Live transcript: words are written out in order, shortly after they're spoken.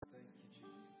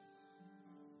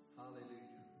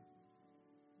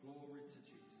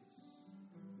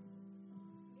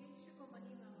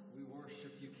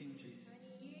you, King Jesus.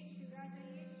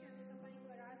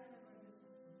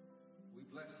 We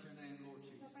bless your name, Lord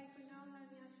Jesus.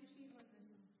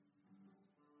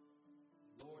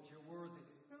 Lord, you're worthy.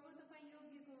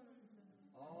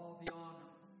 All the honor,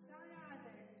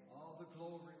 all the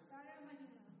glory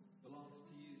belongs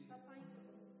to you.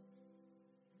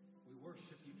 We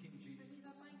worship you, King Jesus.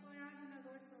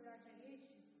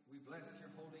 We bless your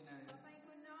holy name.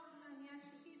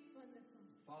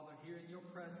 Father, here in your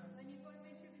presence,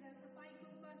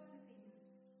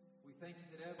 we thank you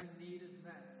that every need is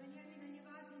met.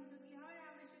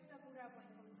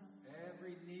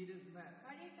 Every need is met.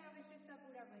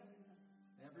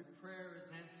 Every prayer is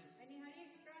answered.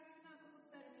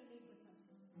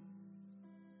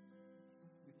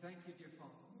 We thank you, dear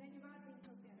Father,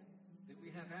 that we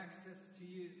have access to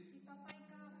you.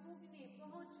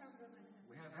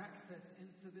 We have access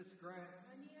into this grace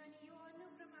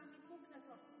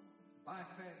by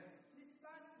faith.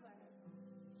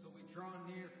 So we draw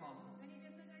near, Father.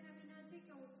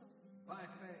 By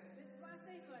faith,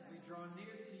 we draw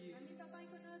near to you.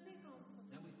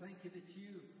 And we thank you that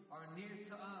you are near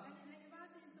to us.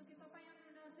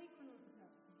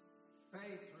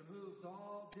 Faith removes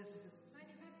all distance.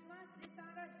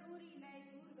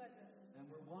 And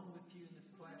we're one with you in this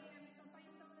place.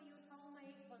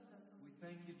 We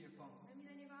thank you, dear Father.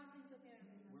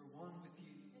 We're one with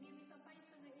you.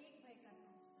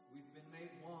 We've been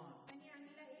made one.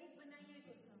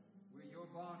 We're your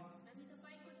body,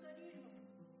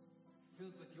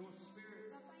 filled with your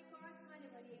spirit.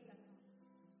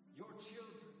 Your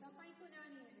children.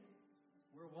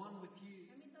 We're one with you.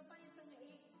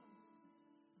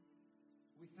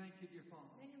 We thank you, dear Father.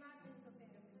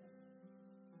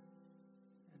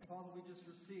 And Father, we just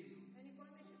receive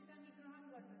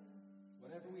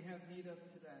whatever we have need of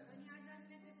today.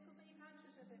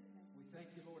 We thank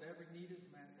you, Lord, every need is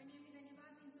met.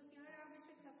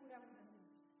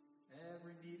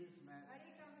 Every need is met.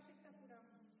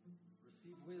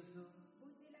 Receive wisdom.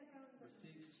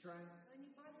 Receive strength.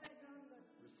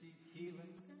 Receive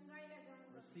healing.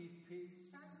 Receive peace.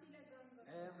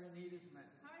 Every need is met.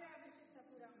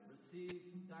 Receive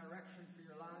direction for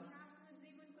your life.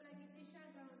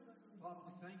 Father,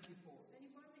 we thank you for it.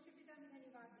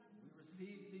 We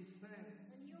receive these things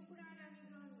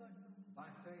by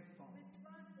faith, Father.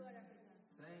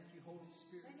 Thank you, Holy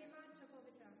Spirit.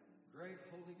 Great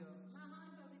Holy Ghost.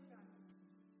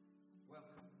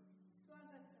 Welcome.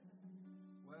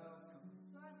 Welcome.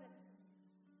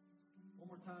 One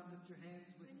more time, lift your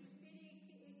hands with me.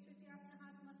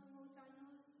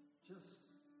 Just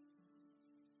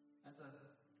as a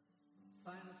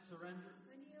sign of surrender,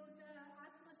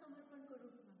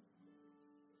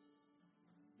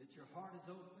 that your heart is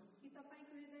open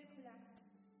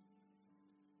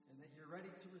and that you're ready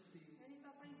to receive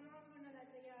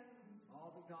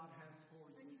all that God has for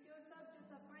you.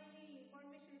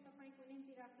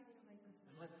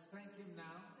 And let's thank Him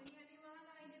now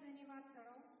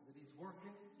that He's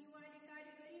working,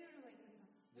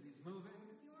 that He's moving.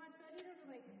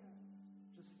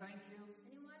 Just thank Him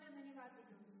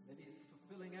that He's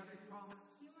fulfilling every promise.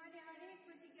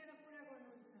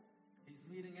 He's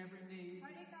meeting every need.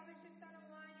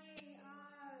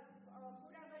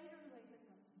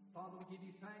 Father, we give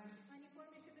you thanks.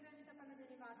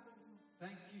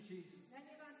 Thank you, Jesus.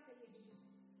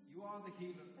 You are the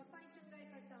healer.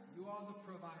 You are the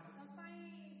provider.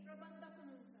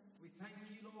 We thank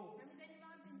you, Lord.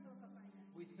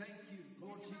 We thank you,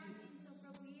 Lord Jesus,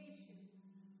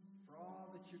 for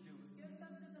all that you're doing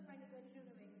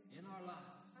in our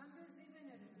lives,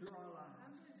 through our lives,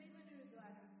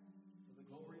 for the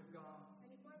glory of God.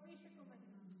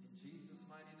 In Jesus'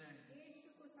 mighty name.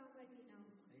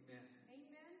 Amen.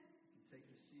 You can take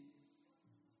your seats.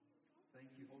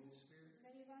 Thank you, Holy Spirit.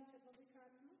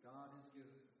 God is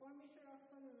good.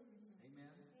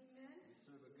 Amen. We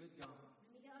serve a good God.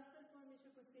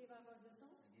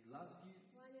 And He loves you.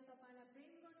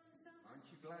 Aren't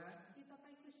you glad?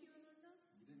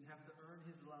 You didn't have to earn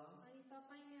His love.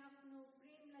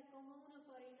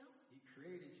 He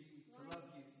created you to love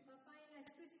you.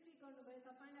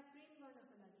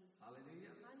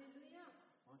 Hallelujah.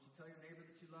 Why don't you tell your neighbor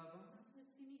that you love him?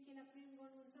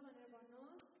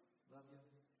 Love you.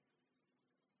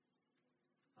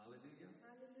 Hallelujah.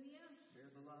 Share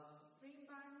the love.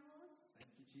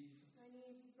 Thank you, Jesus.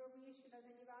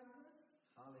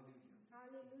 Hallelujah.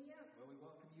 Well, we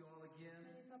welcome you all again.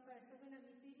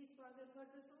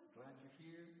 Glad you're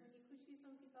here.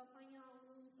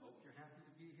 Hope you're happy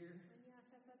to be here.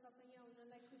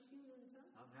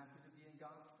 I'm happy to be in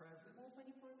God's presence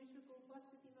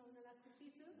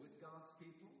with God's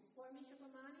people.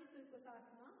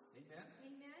 Amen.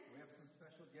 Amen. We have some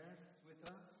special guests with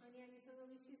us अनि हामीसँग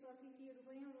विशेष अतिथिहरू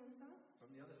पनि हुनुहुन्छ from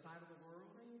the other side of the world,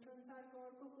 अनि संसारको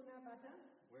अर्को कुनाबाट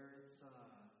where it's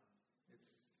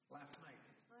last night.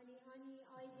 अनि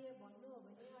अहिले भन्नु हो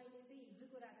भने अहिले चाहिँ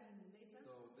हिजोको राति हुँदैछ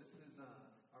So this is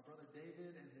our brother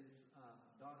David and his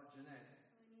daughter Jeanette.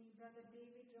 अनि ब्रदर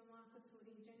डेभिड र उहाँको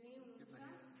छोरी जने Give them a हुनुहुन्छ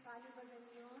hand. ताली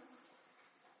बजाउनुहोस्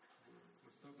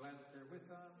We're so glad that they're with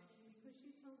us. हामी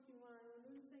खुसी छौँ कि उहाँहरू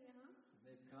हुनुहुन्छ यहाँ And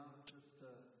they've come just to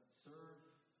serve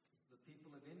the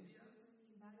people of India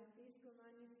अनि भारत देशको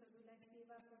मानिसहरूलाई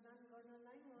सेवा प्रदान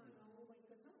गर्नलाई उहाँहरू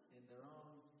आउनुभएको छ in their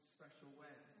own special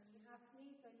way. अनि आफ्नै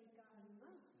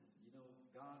तरिकाहरूमा You know,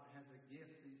 God has a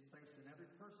gift that He's placed in every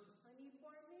person. अनि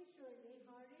परमेश्वरले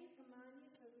हरेक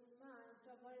मानिसहरूमा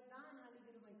एउटा वरदान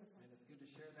हालिदिनु भएको छ And it's good to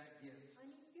share that gift.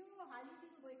 अनि त्यो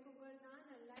हालिदिनु भएको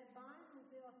वरदानहरूलाई बाँड्नु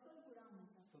चाहिँ असल कुरा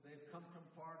हुन्छ So they've come from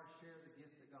far to share the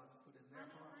gift that God's put in their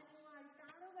अनि heart. उहाँहरू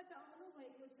टाढोबाट आउनु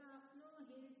भएको छ आफ्नो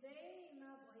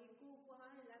हृदयमा भएको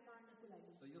उपहारलाई बाँड्नको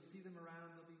लागि So you'll see them around.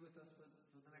 They'll be with us for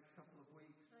the next couple of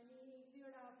weeks. अनि एक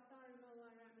दुईवटा हप्ताहरूमा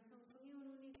उहाँहरू हामी सँगसँगै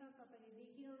हुनुहुनेछ तपाईँले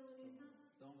देखिरहनुहुनेछ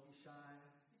Don't be shy.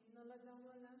 अनि नलजाउनु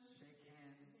होला Shake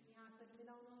hands. अनि हातहरू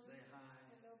मिलाउनुहोस् Say hi.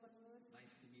 हेलो भन्नुहोस्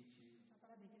Nice to meet you.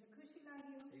 तपाईँलाई भेटेर खुसी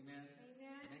लाग्यो Amen.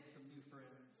 Amen. Make some new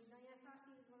friends. नयाँ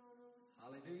साथीहरू बनाउनुहोस्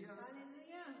Hallelujah.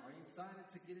 Hallelujah Are you excited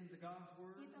to get into God's के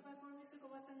Word? तपाईँ परमेश्वरको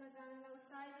वचनमा जानलाई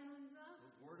उत्साहित हुनुहुन्छ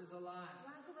His Word is alive.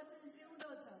 उहाँको वचन जिउँदो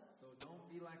छ So don't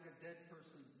be like a dead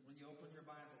person when you open your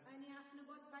Bible. अनि आफ्नो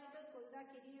बाइबल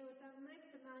खोल्दाखेरि एउटा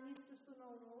मृत मानिस जस्तो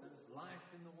नहुनुहोस् There's life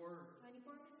in the Word. अनि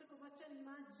परमेश्वरको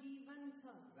वचनमा जीवन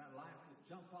छ That life will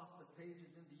jump off the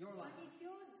pages into your life. अनि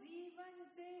त्यो जीवन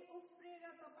चाहिँ उफ्रेर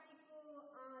तपाईँको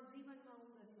जीवनमा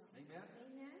आउँदछ Amen.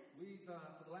 Amen. We've,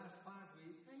 for the last 5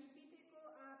 weeks, अनि बितेको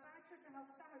 5वटा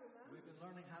हप्ताहरूमा we've been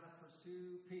learning how to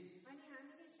pursue peace. अनि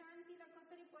हामीले शान्तिलाई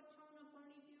कसरी पछ्याउन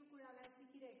पर्ने त्यो कुरालाई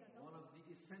सिकिरहेका छौँ One of the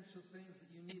essential things that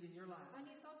you need in your life.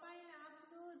 अनि तपाईँले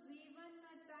आफ्नो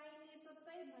जीवनमा चाहिने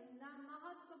सबैभन्दा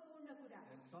महत्त्वपूर्ण कुरा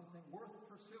And something worth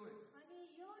pursuing. अनि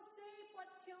यो चाहिँ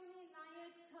पछ्याउने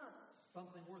लायक छ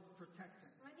Something worth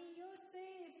protecting. अनि यो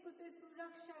चाहिँ यसको चाहिँ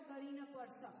सुरक्षा गरिन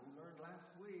पर्छ We learned last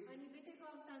week अनि बितेको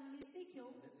हप्ता हामीले सिक्यौँ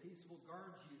that peace will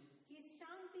guard you. कि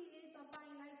शान्तिले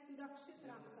तपाईँलाई सुरक्षित It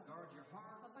राख्छ will guard your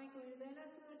heart. तपाईँको हृदयलाई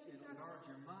It सुरक्षित will guard राख्छ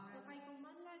your mind. तपाईँको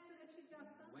मनलाई सुरक्षित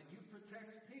राख्छ When you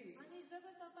protect peace, अनि जब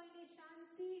तपाईँले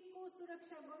शान्तिको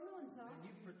सुरक्षा गर्नुहुन्छ then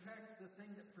you protect the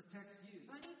thing that protects you.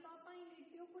 अनि तपाईँले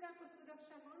त्यो कुराको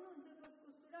सुरक्षा गर्नुहुन्छ जसको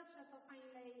सुरक्षा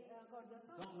तपाईँलाई गर्दछ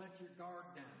Don't let your guard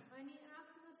down. अनि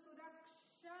आफ्नो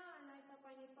सुरक्षालाई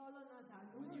तपाईँले तल When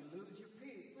नझाल्नुहोस् you lose your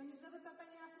peace, अनि जब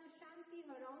तपाईँले आफ्नो शान्ति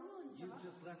हराउनुहुन्छ you've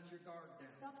just left your guard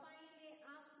down. तपाईँले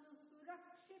आफ्नो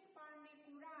सुरक्षित पार्ने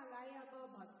कुरालाई अब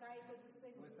भत्काएको जस्तै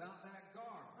हुन्छ Without that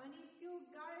guard, अनि त्यो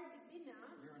गार्ड बिना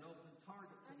you're an open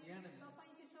target to अनि the enemy.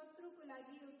 तपाईँ चाहिँ शत्रुको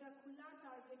लागि एउटा खुला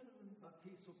टार्गेट हुनुहुन्छ But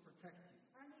peace will protect you.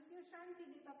 अनि त्यो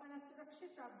शान्तिले तपाईँलाई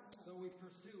सुरक्षित राख्दछ So we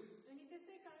pursue it. अनि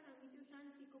त्यसै कारण हामी त्यो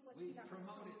शान्तिको पछि We लाग्छौँ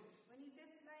promote it. अनि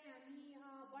त्यसलाई हामी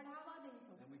बढावा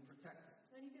दिन्छौँ And we protect it.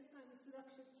 अनि त्यसको हामी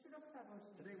सुरक्षा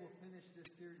गर्छौँ Today we'll finish this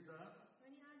series up.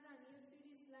 अनि आज हामी यो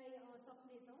सिरिजलाई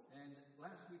सक्नेछौँ And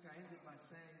last week I ended by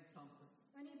saying something.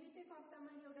 अनि बितेको हप्ता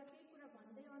मैले एउटा केही कुरा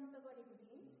भन्दै अन्त गरेको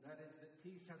थिएँ That is that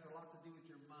peace has a lot to do with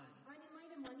your mind. अनि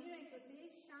मैले भनिरहेको थिएँ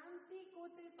शान्तिको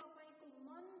चाहिँ तपाईँको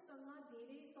मनसँग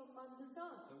धेरै सम्बन्ध छ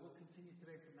So we'll continue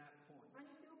today from that point.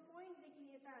 अनि त्यो पोइन्टदेखि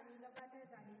यता हामी लगातार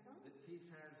जानेछौँ That peace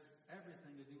has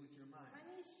everything to do with your mind.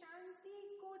 अनि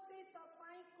शान्तिको चाहिँ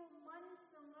तपाईँको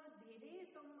मनसँग धेरै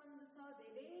सम्बन्ध छ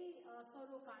धेरै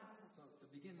सरोकार छ So to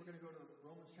begin, we're going to go to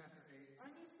Romans chapter 8.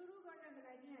 अनि सुरु गर्नको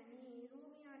लागि हामी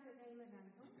रोमी 8 अध्यायमा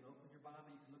जान्छौँ You can open your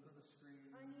Bible, you can look on the screen.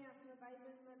 अनि आफ्नो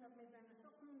बाइबलमा तपाईँ जान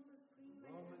सक्नुहुन्छ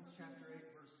स्क्रिनमा Romans chapter 8,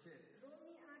 verse 6.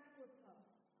 रोमी 8 को 6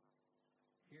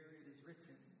 Here it is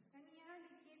written, अनि यहाँ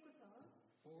लेखिएको छ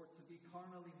For to be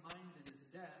carnally minded is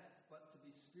death, but to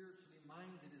be spiritually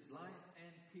minded is life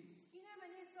and peace.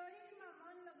 किनभने शरीरमा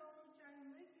मन लगाउनु चाहिँ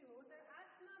मृत्यु हो तर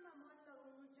आत्मामा मन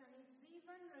लगाउनु चाहिँ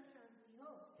जीवन र शान्ति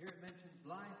हो Here it mentions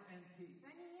life and peace.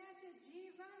 अनि यहाँ चाहिँ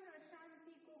जीवन र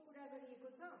शान्तिको कुरा गरिएको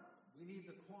छ We need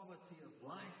the quality of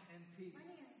life and peace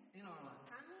in our life.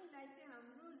 हामीलाई चाहिँ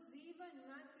हाम्रो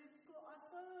जीवनमा त्यसको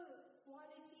असल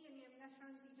क्वालिटी अनि हामीलाई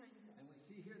शान्ति चाहिन्छ And we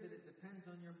see here that it depends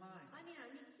on your mind. अनि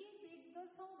हामी के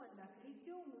देख्दछौँ भन्दाखेरि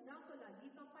त्यो हुनको लागि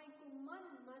तपाईँको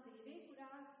मनमा धेरै कुरा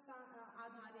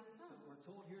आधारित छ So we're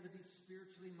told here to be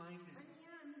spiritually minded. अनि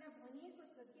यहाँ हामीलाई भनिएको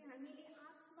छ कि हामीले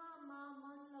आत्मामा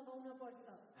मन लगाउन पर्छ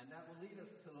And that will lead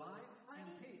us to life and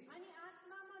peace. अनि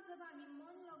आत्मामा जब हामी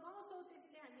मन लगाउँछौँ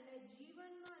त्यसले हामीलाई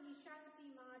जीवनमा अनि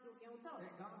शान्तिमा डोर्याउँछ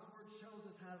That God's Word shows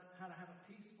us how to have a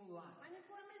peaceful life. अनि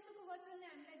परमेश्वरको वचनले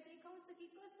हामीलाई देखाउँछ कि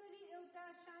कसरी एउटा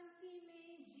शान्तिमय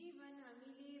जीवन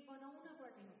हामीले बनाउन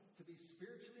पर्ने हो. To be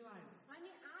spiritually minded. अनि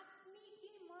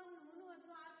आत्मिकी मन हुनु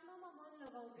अथवा आत्मामा मन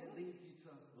लगाउनु. It leads you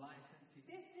to life and peace.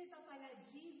 त्यसले तपाईलाई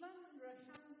जीवन र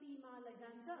शान्तिमा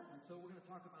लैजान्छ. And so we're going to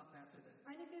talk about that today.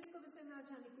 अनि त्यसको विषयमा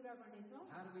आज हामी कुरा गर्नेछौँ.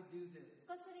 How do we do this?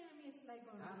 कसरी हामी यसलाई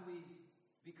गर्छौँ? How do we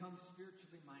become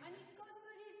spiritually minded? अनि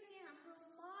कसरी चाहिँ हाम्रो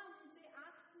मन चाहिँ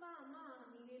आत्मामा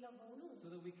हामीले लगाउनु? So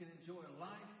that we can enjoy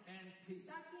life and peace.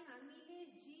 ताकि हामीले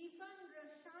जीवन र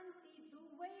शान्ति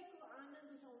दुवैको आनन्द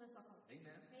उठाउन सकौँ.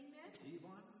 Amen. Amen.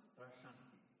 Jivan ra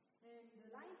shanti. And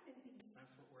life and peace.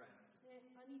 That's what we're at.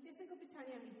 अनि त्यसैको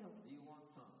पछाडि हामी छौँ. Do you want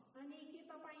some? अनि के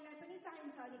तपाईलाई पनि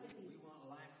चाहिन्छ अलिकति? We want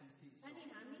life and peace. अनि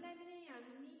हामीलाई पनि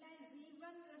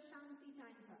जीवन र शान्ति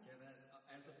चाहिन्छ. Yeah, that,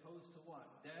 as opposed to what?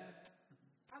 Death?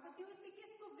 अब त्यो चाहिँ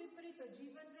केसको विपरीत हो?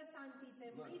 जीवन र शान्ति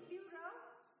चाहिँ मृत्यु र.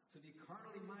 To be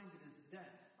carnally minded is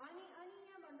death. अनि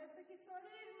यहाँ भन्दछ कि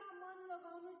शरीरमा मन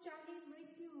लगाउनु चाहिँ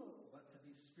मृत्यु हो. But to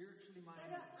be spiritually तर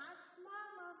minded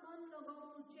आत्मामा मन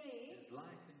लगाउनु चाहिँ is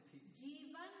life and peace.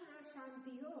 जीवन र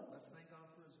शान्ति हो. Let's thank God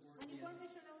for His word अनि again.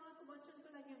 परमेश्वरलाई उहाँको वचनको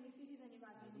लागि हामी फेरि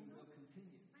धन्यवाद And we दिन्छौँ. will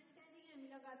continue. अनि त्यहाँदेखि हामी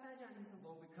लगातार जान्छौँ.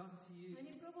 Lord, we come to you.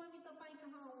 अनि प्रभु हामी तपाईँ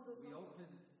कहाँ We आउँदछौँ.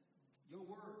 open your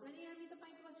word. अनि हामी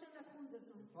तपाईँको वचनलाई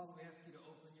खोल्दछौँ. Father, we ask you to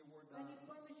open your word to अनि us.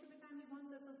 परमेश्वर पिता हामी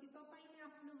भन्दछौँ कि तपाईँले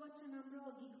आफ्नो वचन हाम्रो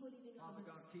अघि खोलिदिनु Father होस्.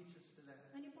 God, teach us today.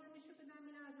 अनि परमेश्वर पिता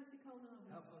हामीलाई आज सिकाउनुहोस्.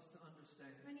 Help us to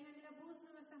understand. अनि हामीलाई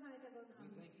बुझ्नमा सहायता We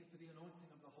गर्नुहोस्. thank you for the anointing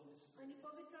of the Holy Spirit. अनि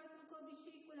पवित्र आत्माको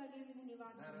अभिषेकको लागि हामी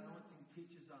धन्यवाद That दिन्छौँ. anointing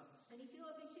teaches us. अनि त्यो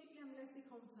अभिषेकले हामीलाई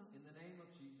सिकाउँछ. In the name of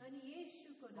Jesus. अनि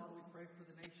येशूको Father, we नाममा. pray for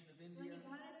the nation of अनि India.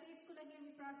 भारत देशको लागि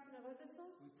हामी प्रार्थना गर्दछौँ.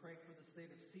 We pray for the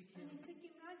state of अनि Sikkim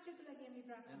सिक्किम राज्यको लागि हामी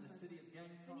प्रार्थना and the गर्छौँ. city of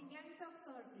अनि Gangtok. ग्याङटक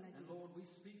सहरको लागि. And Lord, we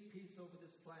speak peace over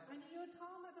this planet. अनि यो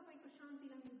ठाउँमा तपाईँको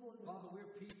शान्तिलाई हामी बोल्दछौँ. Father,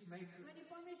 we're peacemakers. अनि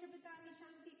परमेश्वर पिता हामी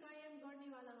शान्ति कायम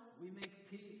गर्नेवाला हौँ. We make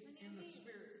peace अनि in the हामी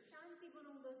Spirit. Shanti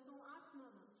बनाउँदछौँ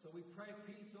आत्मामा. So we pray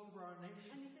peace over our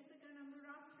nation अनि त्यसै कारण हाम्रो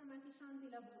राष्ट्रमाथि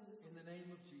शान्तिलाई बोल्दछौँ. in the name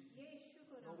of Jesus.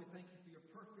 येशूको Lord, we नाममा. thank you for your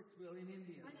perfect will in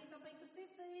India, अनि तपाईँको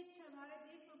सिद्ध इच्छा भारत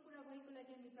देशमा पुरा भएको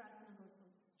लागि हामी प्रार्थना गर्छौँ.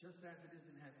 just as it is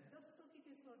in heaven. जस्तो कि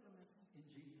त्यो स्वर्गमा छ. In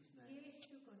Jesus' name.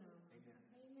 येशूको नाममा. Amen.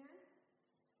 Amen.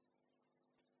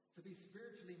 To be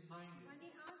spiritually minded, अनि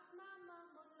आत्मामा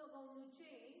मन लगाउनु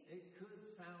चाहिँ it could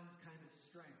sound kind of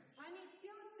strange. अनि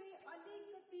त्यो चाहिँ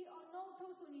अलिकति अनौठो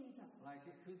सुनिन्छ. Like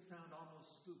it could sound almost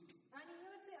spooky. अनि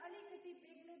यो चाहिँ अलिकति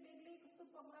बेग्लै कस्तो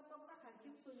पगला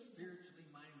खालको सुनिन्छ. Spiritually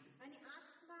minded. अनि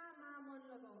आत्मामा मन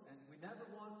लगाउनु. And we never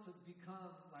want to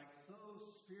become like so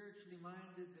spiritually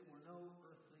minded that we're no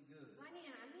earthly good. अनि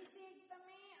हामी चाहिँ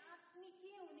एकदमै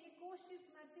आत्मिकी हुने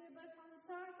कोसिसमा चाहिँ अब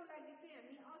संसारको लागि चाहिँ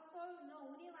हामी असल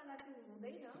नहुनेवाला चाहिँ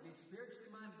हुँदैन. To be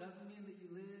spiritually minded doesn't mean that you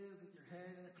live with your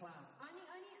head in the clouds.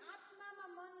 अनि आत्मामा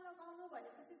मन लगाउनु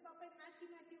भनेपछि तपाईँ माथि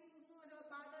उड्नु र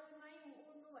बादलमै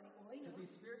उड्नु भनेको होइन. To be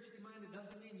spiritually minded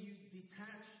doesn't mean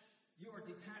you are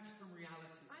detached from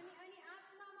reality. अनि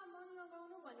आत्मामा मन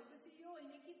लगाउनु भनेपछि यो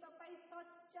होइन कि तपाईँ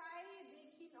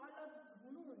सच्चाइदेखि अलग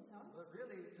हुनुहुन्छ. But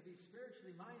really, to be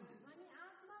spiritually minded, अनि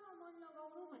आत्मामा मन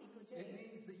लगाउनु भनेको it चाहिँ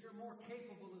means that you're more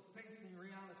capable of facing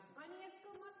reality. अनि यसको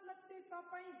मतलब चाहिँ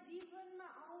तपाईँ जीवनमा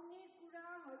आउने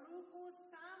कुराहरूको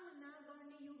सामना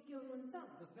गर्ने योग्य हुनुहुन्छ.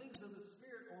 The things of the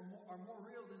Spirit are more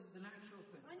real than the natural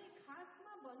things. अनि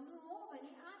खासमा भन्नु हो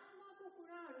भने आत्माको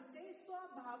कुराहरू चाहिँ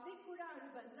स्वाभाविक कुराहरू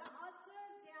भन्दा अझ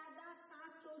ज्यादा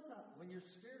साँचो छ. When you're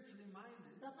spiritually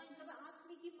minded, तपाईँ जब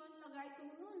आत्मिकी मन लगाएको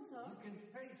हुनुहुन्छ you can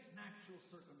face natural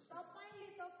circumstances. तपाईले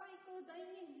तपाईको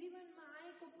दैनिक जीवनमा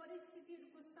आएको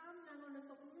परिस्थितिहरूको सामना गर्न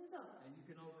सक्नुहुन्छ. And you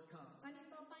can overcome. अनि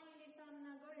तपाईले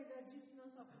सामना गरेर जित्न To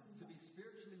सक्नुहुन्छ. be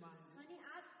spiritually minded अनि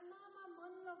आत्मामा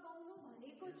मन लगाउनु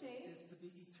भनेको चाहिँ is to be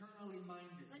eternally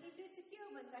minded. अनि त्यो चाहिँ के हो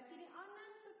भन्दाखेरि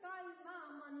अनन्तकालमा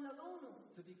मन लगाउनु.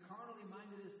 To be carnally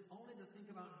minded is only to think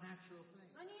about natural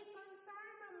things. अनि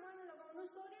संसारमा मन लगाउनु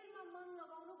शरीरमा मन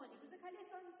लगाउनु भनेको चाहिँ खालि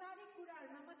संसारिक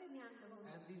कुराहरूमा मात्रै ध्यान लगाउनु.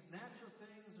 And these natural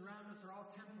things around us are all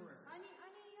temporary. अनि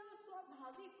यो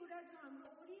स्वाभाविक कुरा जो हाम्रो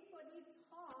वरिपरि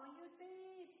छ यो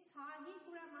चाहिँ स्थायी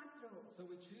कुरा मात्र हो. So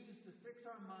we choose to fix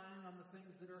our mind on the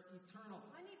things that are eternal.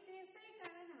 अनि त्यसै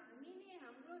कारण हामीले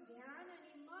हाम्रो ध्यान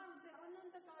अनि मन चाहिँ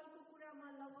अनन्तकालको कुरामा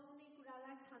लगाउने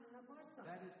कुरालाई छान्न पर्छ.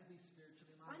 That is to be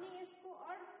spiritually अनि minded. यसको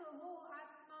अर्थ हो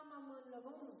आत्मामा मन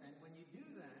लगाउनु. And when you do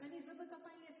that, अनि जब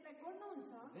तपाईले यसलाई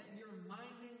गर्नुहुन्छ then you're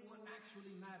minding what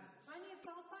actually matters. अनि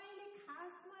तपाईले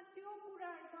खासमा त्यो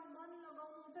कुराहरूमा मन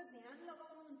लगाउनुहुन्छ ध्यान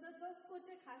लगाउनुहुन्छ जसको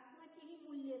चाहिँ खासमा केही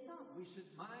मूल्य छ. We should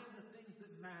mind the things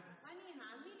that matter. अनि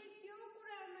हामीले त्यो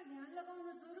कुराहरूमा ध्यान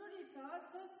लगाउनु जरुरी छ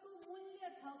जसको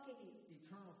मूल्य छ केही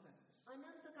Eternal things.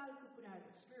 अनन्तकालको कुराहरू.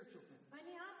 Spiritual things.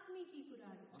 अनि ती ती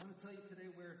कुराहरू I'm going to tell you today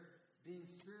where being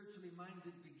spiritually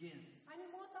minded begins. अनि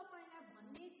म तपाईलाई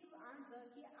भन्ने छु आज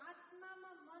कि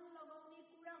आत्मामा मन लगाउने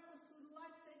कुराको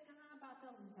सुरुवात चाहिँ कहाँबाट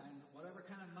हुन्छ And whatever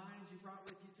kind of mind you brought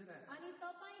with you today, अनि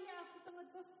तपाईले आफूसँग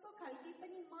जस्तो खालके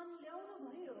पनि मन ल्याउनु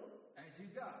भयो as you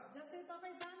go, जस्तै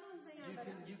तपाई जानुहुन्छ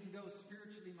यहाँबाट you can go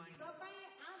spiritually minded. तपाई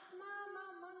आत्मामा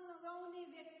मन लगाउने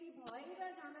व्यक्ति भएर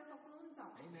जान सक्नुहुन्छ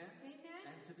Amen. Amen.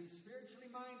 And to be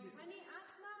spiritually minded अनि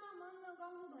आत्मामा मन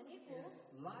लगाउनु भनेको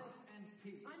is life and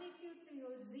peace. अनि त्यो चाहिँ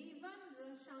हो जीवन र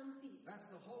शान्ति That's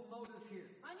the whole motive here.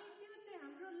 अनि त्यो चाहिँ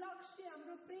हाम्रो लक्ष्य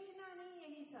हाम्रो प्रेरणा नै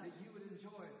यही छ That you would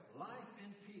enjoy life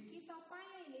and कि peace.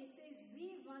 तपाईले चाहिँ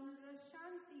जीवन र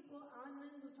शान्तिको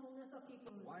आनन्द उठाउन सकेको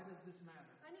हुन्छ Why does this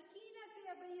matter? अनि किन चाहिँ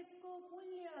अब यसको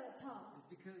मूल्य छ It's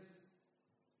because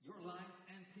your life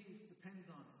and peace depends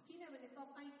on it. किनभने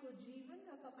तपाईको जीवन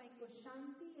र तपाईको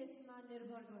शान्ति यसमा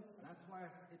निर्भर गर्छ That's why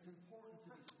it's important to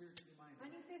be spiritually minded.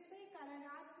 अनि त्यसै कारण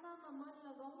आत्मामा मन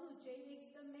लगाउनु चाहिँ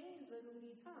एकदमै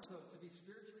जरुरी छ So to be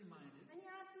spiritually minded अनि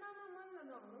आत्मामा मन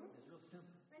लगाउनु is real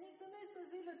simple. अनि एकदमै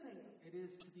सजिलो छ यो It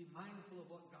is to be mindful of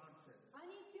what God says.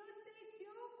 अनि त्यो चाहिँ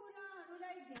त्यो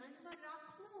कुराहरूलाई ध्यानमा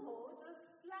राख्नु हो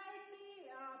जसलाई चाहिँ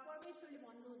परमेश्वरले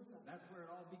भन्नुहुन्छ That's where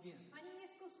it all begins. अनि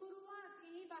यसको सुरुवात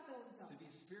यहीबाट हुन्छ To be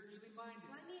spiritually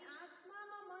minded अनि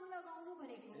आत्मामा मन लगाउनु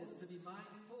भनेको is to be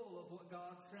mindful of what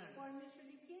God says.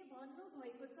 परमेश्वरले के भन्नु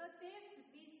भएको छ त्यस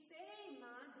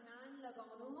विषयमा ध्यान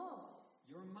लगाउनु हो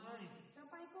Your mind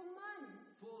तपाईको मन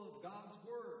full of God's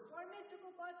word. परमेश्वरको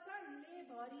वचनले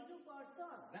भरिनु पर्छ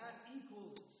That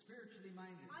equals spiritually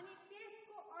minded. अनि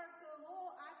त्यसको अर्थ हो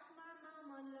आत्मामा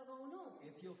मन लगाउनु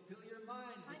If you'll fill your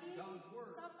mind अनि with God's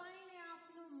word, तपाईले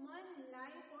आफ्नो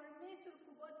मनलाई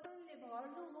परमेश्वरको वचनले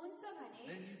भर्नुहुन्छ भने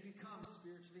then you become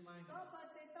spiritually minded. तब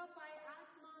चाहिँ तपाई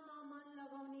आत्मामा मन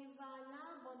लगाउने वाला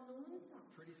बन्नुहुन्छ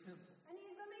Pretty simple. अनि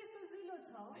एकदमै सजिलो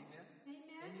छ Amen.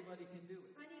 Amen. Anybody can do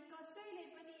it. अनि कसैले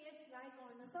पनि यसलाई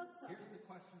गर्न सक्छ Here's the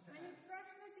question to अनि ask.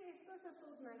 प्रश्न चाहिँ यस्तो छ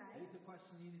सोध्नलाई Here's the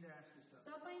question you need to ask yourself.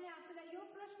 तपाईले आफूलाई यो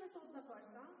प्रश्न सोध्न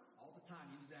पर्छ All the time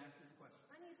you need to ask this question.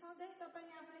 अनि सधैँ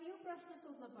तपाईले आफूलाई यो प्रश्न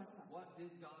सोध्न पर्छ What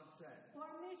did God say?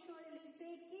 परमेश्वरले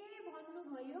चाहिँ के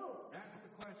भन्नुभयो That's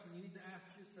the question you need to ask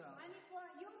yourself अनि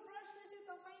यो प्रश्न चाहिँ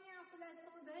तपाईले आफूलाई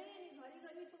सधैँ अनि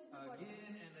घरिघरि सोध्नु पर्छ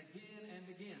again and again and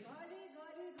again. घरि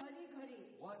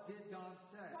What did God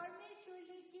say?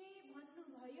 परमेश्वरले के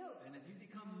भन्नुभयो And if you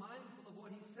become mindful of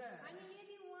what He said, अनि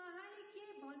यदि उहाँले के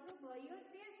भन्नुभयो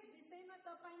त्यस विषयमा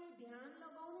तपाईले ध्यान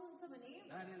लगाउनुहुन्छ भने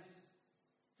that is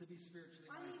to be spiritually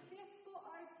अनि minded. त्यसको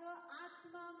अर्थ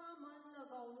आत्मामा मन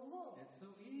लगाउनु हो It's so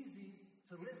easy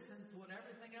to listen to what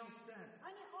everything else says.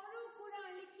 अनि अरू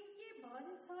कुराहरूले के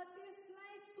भन्छ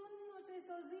त्यसलाई सुन्नु चाहिँ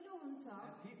सजिलो हुन्छ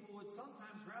And people would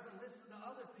sometimes rather listen to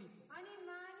other people. अनि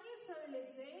मानिसहरूले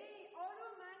चाहिँ अरू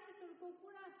मानिसहरूको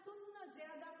कुरा सुन्न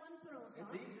ज्यादा मन पराउँछ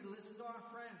It's easy to listen to our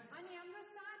friends. अनि हाम्रो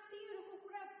साथीहरूको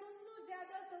कुरा सुन्नु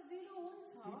ज्यादा सजिलो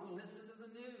हुन्छ People listen to the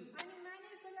news. अनि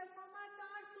मानिसहरूलाई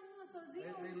समाचार सुन्नु They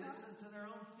सजिलो हुन्छ listen to their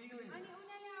own feelings. अनि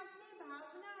उनीहरूले आफ्नै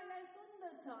भावनाहरूलाई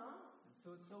सुन्दछ And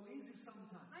so it's so easy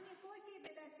sometimes अनि कोही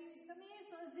बेला चाहिँ एकदमै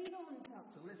सजिलो हुन्छ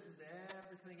to listen to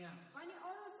everything else. अनि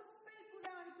अरू सबै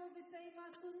कुराहरूको विषयमा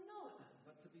सुन्नु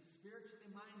But to be spiritually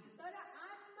minded तर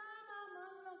आत्मामा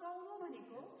मन लगाउनु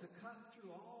भनेको is to cut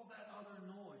through all that other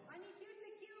noise. अनि त्यो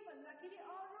चाहिँ के हो भन्दाखेरि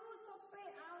अरू सबै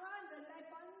आवाजहरूलाई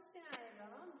पन्स्याएर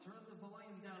Turn the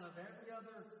volume down of every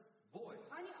other voice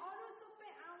अनि अरू सबै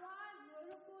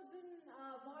आवाजहरूको जुन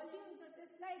भोल्युम छ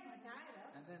त्यसलाई घटाएर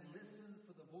and then listen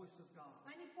for the voice of God.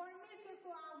 अनि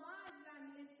परमेश्वरको आवाजलाई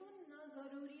हामीले सुन्न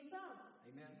जरुरी छ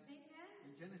Amen. Amen.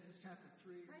 In Genesis chapter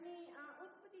 3, अनि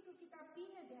उत्पत्तिको किताब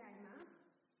 3 अध्यायमा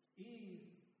Eve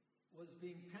was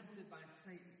being tempted by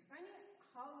Satan. अनि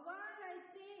हव्वालाई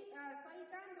चाहिँ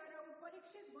शैतानद्वारा ऊ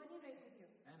परीक्षित बनिरहेको थियो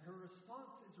And her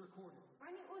response is recorded.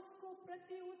 अनि उसको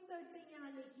प्रत्युत्तर चाहिँ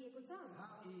यहाँ लेखिएको छ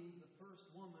How Eve, the first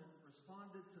woman,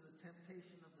 responded to the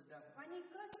temptation of the devil. अनि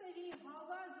कसरी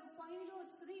हवा जो पहिलो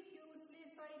स्त्री थियो उसले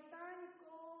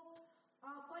शैतानको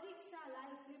परीक्षालाई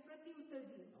उसले प्रत्युत्तर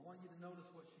दियो I want you to notice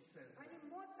what she says अनि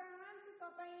म चाहन्छु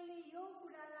तपाईले यो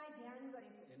कुरालाई ध्यान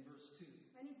गरेको in verse 2.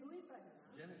 अनि 2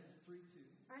 पदमा Genesis 3:2.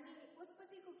 अनि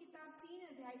उत्पत्तिको किताब 3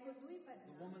 अध्यायको 2 The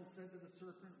Padma woman said to the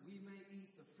serpent, "We may eat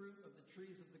the fruit of the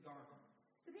trees of the garden."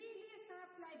 स्त्रीले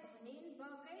सापलाई भनिन्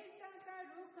बगैँचाका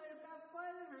रुखहरूका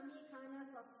फल हामी खान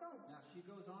सक्छौं Now she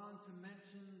goes on to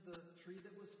mention the tree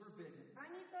that was forbidden.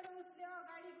 अनि तर उसले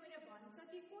अगाडि गएर भन्छ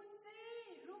कि कुन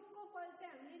चाहिँ रुखको फल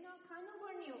चाहिँ हामीले नखानु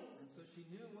पर्ने हो And so she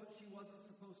knew what she wasn't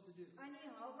supposed to do. अनि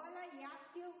हवालाई याद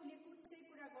थियो उसले कुन चाहिँ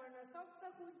कुरा गर्न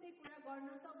सक्छ कुन चाहिँ कुरा गर्न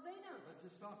सक्दैन But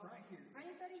just stop right here.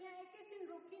 अनि तर यहाँ एकैछिन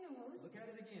रोकिनुहोस् Look at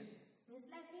it again.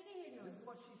 यसलाई फेरि This हेर्नुहोस् is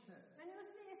what she said. अनि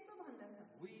उसले यस्तो भन्दछ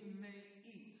We may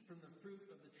eat from the fruit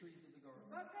of the trees of the garden.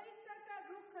 बगैँचाका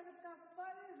रुखहरूका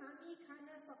फल हामी खान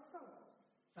सक्छौं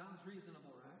Sounds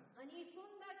reasonable, right? अनि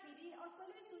सुन्दाखेरि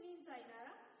असलै सुनिन्छ हैन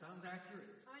र Sounds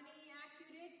accurate. अनि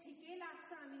एक्युरेट ठिकै लाग्छ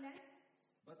हामीलाई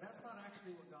But that's not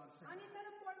actually what God said. अनि तर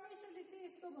परमेश्वरले चाहिँ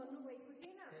यस्तो भन्नुभएको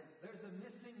थिएन Okay, there's a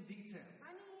missing detail.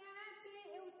 अनि यहाँ चाहिँ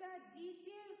एउटा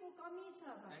डिटेलको कमी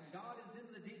छ And God is in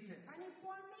the detail. अनि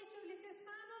परमेश्वरले चाहिँ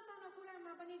सानो सानो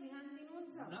कुरामा पनि ध्यान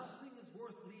दिनुहुन्छ Nothing is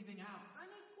worth leaving out.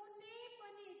 अनि कुनै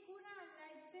पनि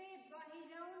कुरालाई चाहिँ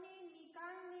बहिराउने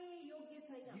निकाल्ने योग्य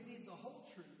छैन You need the whole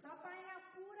truth. तपाईलाई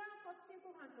पूरा सत्यको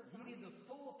खाँचो छ You need the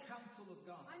full counsel of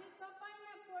God. अनि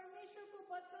तपाईलाई परमेश्वरको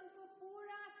वचनको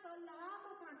पूरा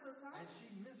सल्लाहको खाँचो छ And she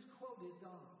misquoted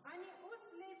God. अनि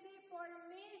उसले चाहिँ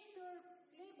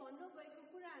परमेश्वरले भन्नुभएको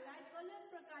कुरालाई गलत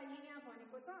प्रकारले यहाँ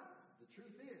भनेको छ The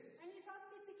truth is, अनि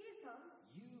सत्य चाहिँ के छ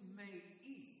you may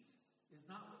eat is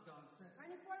not what God said.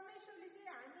 अनि परमेश्वरले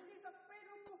चाहिँ हामीले सबै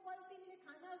रुखको फल तिमीले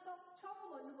खान सक्छौ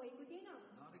भन्नुभएको थिएन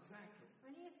Not exactly.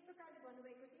 अनि यस प्रकारले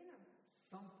भन्नुभएको थिएन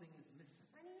Something is missing.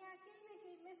 अनि यहाँ केही न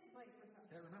केही मिस भएको छ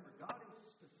Okay, remember, God is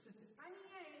specific. अनि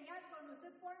यहाँ याद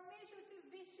गर्नुहोस् परमेश्वर चाहिँ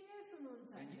विशेष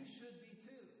हुनुहुन्छ And you should be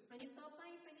too. अनि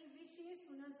तपाईँ पनि विशेष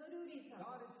हुन जरुरी छ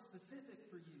God is specific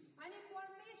for you. अनि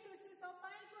परमेश्वर चाहिँ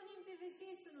तपाईको निम्ति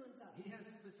विशेष हुनुहुन्छ He has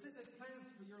specific plans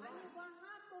for your अनि life.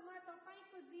 उहाँकोमा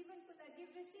तपाईको जीवनको लागि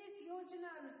विशेष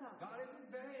योजनाहरू छ God isn't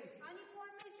vague. अनि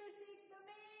परमेश्वर चाहिँ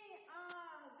एकदमै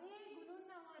वेग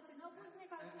हुनुहुन्न उहाँ चाहिँ नबुझ्ने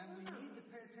खालको And we हुनुहुन्न need to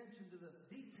pay attention to the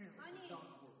details of अनि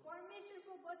God's word.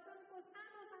 परमेश्वरको वचनको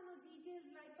सानो सानो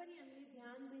डिटेल्सलाई पनि हामीले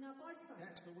ध्यान दिन पर्छ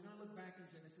Okay, so we're going to look back in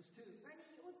Genesis 2. अनि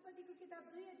उत्पत्तिको किताब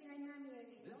 2 अध्यायमा हामी This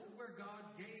हेर्नेछौँ is where God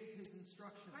gave his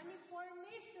instructions. अनि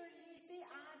परमेश्वरले चाहिँ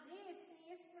आदेश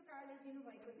चाहिँ यस प्रकारले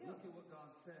दिनुभएको थियो Look at what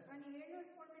God said. अनि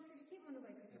हेर्नुहोस् परमेश्वरले के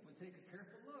भन्नुभएको थियो If we take a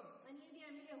careful look, अनि यदि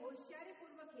हामीले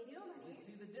होशियारीपूर्वक हेर्यौँ we भने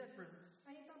see the difference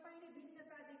अनि तपाईले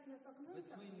भिन्नता देख्न सक्नुहुन्छ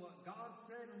between what God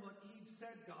said and what Eve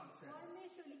said God said.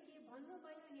 परमेश्वरले के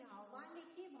भन्नुभयो अनि हव्वाले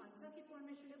के भन्छ कि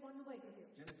परमेश्वरले भन्नुभएको थियो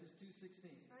Genesis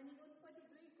 2:16. अनि उत्पत्ति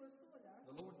 2 को 16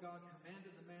 The Lord God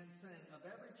commanded the man, saying, Of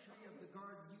every tree of the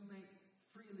garden you may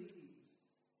freely eat.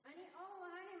 अनि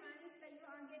उहाँले मानिसलाई यो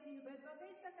आज्ञा दिनुभयो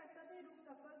बगैँचाका सबै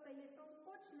रुखका फल तैले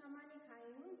सङ्कोच नमानी खाए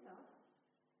हुन्छ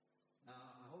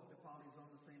Now, I hope Nepali's on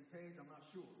the same page. I'm not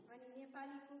sure. अनि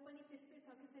नेपालीको पनि त्यस्तै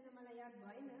छ कि छैन मलाई याद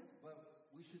भएन But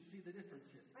we should see the difference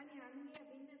here. अनि हामीले यहाँ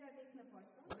भिन्नता देख्न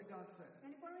पर्छ What did God say?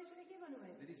 अनि परमेश्वरले के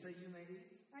भन्नुभयो Did he say you may eat?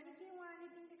 अनि के उहाँले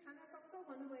तिमीले खान सक्छौ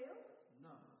भन्नुभयो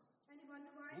No. अनि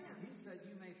भन्नु भएन He said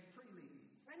you may freely eat.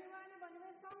 अनि उहाँले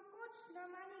भन्नुभयो सङ्कोच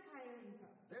नमानी खाए हुन्छ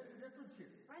There's a difference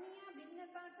here. अनि यहाँ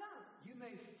भिन्नता छ You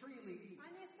may freely eat.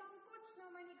 अनि सङ्कोच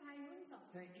नमानी खाए हुन्छ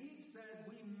Okay, Eve said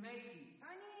we may eat.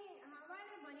 अनि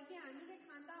हावाले भने कि हामीले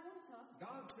खाँदा हुन्छ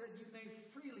God said you may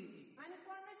freely eat. अनि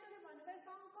परमेश्वरले भन्नुभयो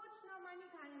सङ्कोच नमानी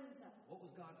खाए हुन्छ What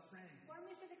was God saying?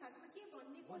 परमेश्वरले खासमा के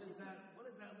भन्ने What कोसिस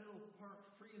does that little part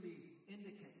freely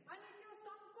indicate? अनि त्यो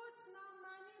सङ्कोच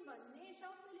नमानी भन्ने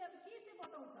शब्दले अब के चाहिँ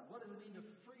बताउँछ What does it mean to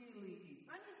freely eat?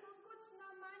 अनि सङ्कोच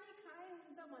नमानी खाए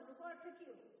हुन्छ भन्नुको अर्थ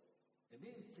के हो It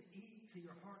means to eat to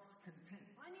your heart's content.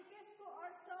 अनि त्यसको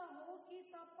अर्थ हो कि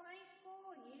तपाईको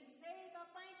हृदय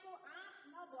तपाईको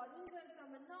आत्मा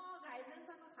भरुन्जेलसम्म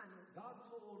नघाइजेलसम्म खानु God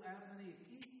told Adam and Eve,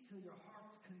 eat to your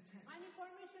heart's content. अनि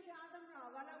परमेश्वरले आदम र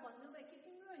हव्वालाई भन्नुभयो कि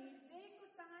तिम्रो हृदयको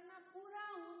चाहना पूरा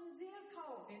हुन्जेल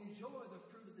खाऊ Enjoy the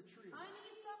fruit of the tree. अनि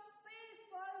सबै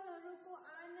फलहरूको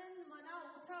आनन्द मनाऊ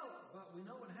उठाऊ But we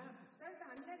know what happened. तर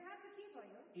हामीलाई थाहा छ के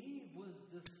भयो Eve was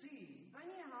deceived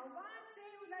अनि हव्वा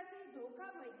चाहिँ उसलाई चाहिँ धोका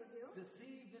भएको थियो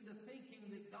deceived into thinking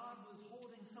that God was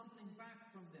holding something back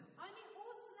from them. अनि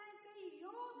उसलाई चाहिँ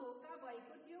यो धोका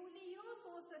भएको थियो उसले यो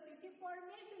सोच्दथ्यो कि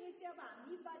परमेश्वरले चाहिँ अब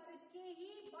हामीबाट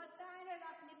केही बचाएर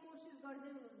राख्ने कोसिस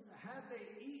गर्दै हुनुहुन्छ Had they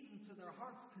eaten to their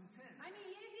heart's content, अनि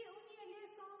यदि उनीहरूले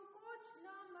सङ्कोच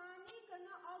नमानिकन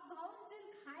अघाउन्जेल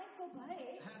खाएको भए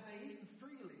had they eaten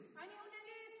freely अनि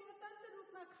उनीहरूले स्वतन्त्र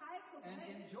रूपमा खाएको and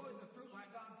भए enjoyed the fruit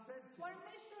like God said to,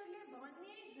 परमेश्वरले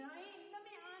भने झै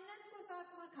एकदमै आनन्दको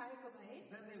साथमा खाएको भए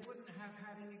then they wouldn't have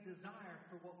had any desire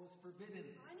for what was forbidden.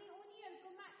 अनि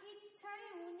उनीहरुकोमा इच्छा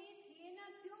हुने थिएन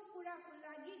त्यो कुराको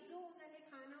लागि जो उनीहरूले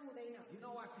खान हुँदैन You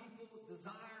know why people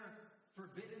desire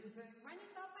forbidden things? अनि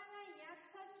तपाईलाई याद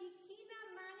छ कि किन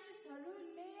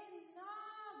मानिसहरूले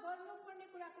नगर्नुपर्ने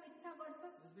कुराको इच्छा गर्छ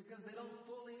It's because they don't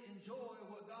fully enjoy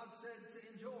what God said to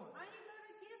enjoy. अनि तर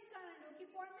त्यस कारण हो कि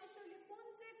परमेश्वरले कुन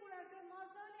चाहिँ कुरा चाहिँ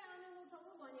मजाले आनन्द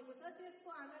उठाउनु भनेको छ त्यसको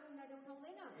आनन्द उनीहरूले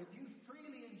उठाउँदैन If you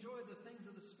freely enjoy the things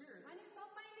of the Spirit, अनि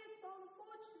तपाईले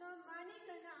सङ्कोच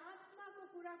नमानिकन आत्माको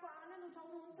कुरा कुराको आनन्द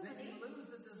उठाउनुहुन्छ then भने you lose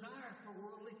a desire for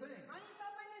worldly things. अनि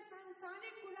तपाईले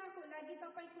सांसारिक कुराको लागि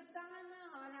तपाईको चाहना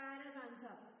हराएर जान्छ.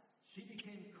 She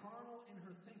became carnal in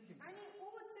her thinking, अनि ऊ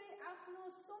चाहिँ आफ्नो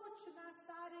सोचमा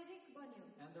शारीरिक बन्यो.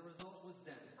 and the result was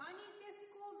death. अनि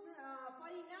त्यसको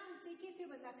परिणाम चाहिँ के थियो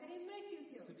भन्दाखेरि मृत्यु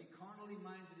थियो. To be carnally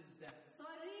minded is death.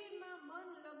 शरीरमा मन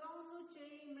लगाउनु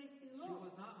चाहिँ मृत्यु She हो.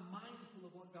 was not mindful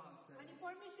of what God said. अनि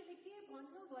परमेश्वरले के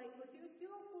भन्नु भएको थियो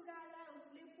त्यो कुरालाई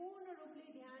उसले पूर्ण रूपले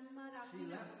ध्यानमा She राखेन.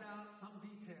 left out some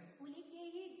detail, उनी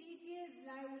केही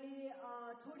डिटेल्सलाई उले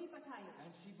छोडी पठायो.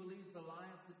 and she believed the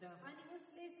lie of the devil. अनि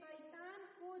उसले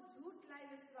शैतानको झुटलाई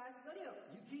विश्वास गर्यो.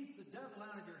 You keep the devil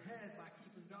out of your head by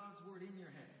keeping God's word in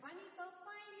your head. अनि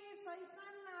तपाईले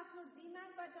शैतानलाई आफ्नो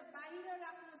दिमागबाट बाहिर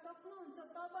राख्न सक्नुहुन्छ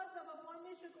तब जब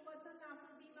परमेश्वरको वचन आफ्नो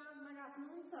दिमागमा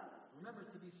राख्नुहुन्छ. Remember,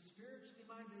 to be spiritually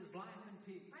minded is life and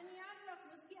peace. अनि याद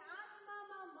राख्नुहोस् कि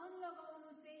आत्मामा मन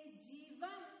लगाउनु चाहिँ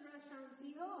जीवन र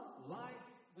शान्ति हो. Life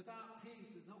without peace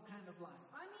is no kind of life.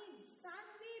 अनि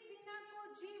शान्ति बिनाको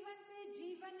जीवन चाहिँ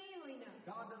जीवनै होइन.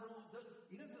 God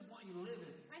He doesn't just want you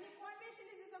living. अनि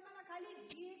परमेश्वरले चाहिँ तपाईलाई खाली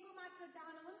जिएको मात्र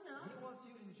चाहनुहुन्न. He wants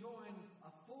you enjoying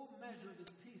a full measure of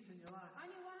His peace in your life.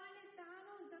 अनि उहाँले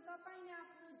चाहनुहुन्छ तपाईले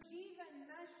आफ्नो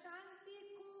जीवनमा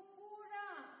शान्तिको पूरा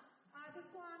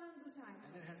त्यसको आनन्द उठाए.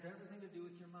 And it has everything to do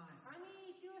with your mind. अनि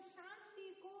त्यो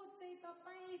शान्तिको चाहिँ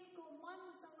तपाईको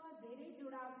मनसँग धेरै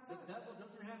जुडाव छ. The devil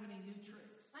doesn't have any new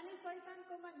tricks. अनि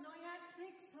शैतानकोमा नयाँ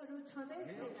ट्रिक्सहरू छँदै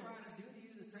He'll छैन. try to do to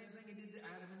you the same thing he did to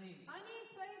Adam and Eve. अनि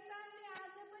शैतानले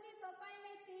आज पनि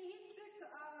तपाईलाई त्यही ट्रिक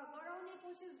गराउने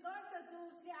कोसिस गर्छ जो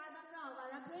उसले आदम र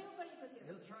हव्वालाई प्रयोग गरेको थियो.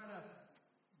 He'll try to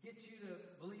get you to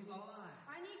believe a lie.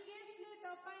 अनि त्यसले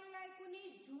तपाईलाई कुनै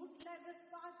झुटलाई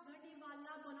विश्वास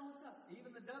गर्नेवाला बनाउँछ.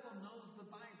 Even the devil knows the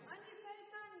Bible. अनि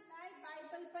शैतानलाई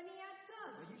बाइबल पनि याद छ.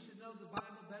 But you should know the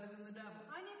Bible better than the devil.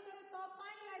 अनि तर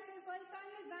तपाईलाई चाहिँ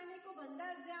शैतानले जानेको भन्दा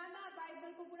ज्यादा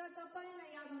बाइबलको कुरा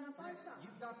तपाईलाई याद हुन पर्छ.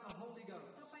 You've got the Holy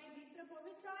Ghost. तपाई भित्र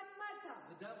पवित्र आत्मा छ.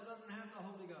 The devil doesn't have the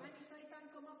Holy Ghost. अनि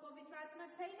शैतानकोमा पवित्र आत्मा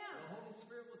छैन. The Holy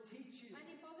Spirit will teach you.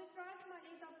 अनि पवित्र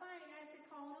आत्माले तपाईलाई He'll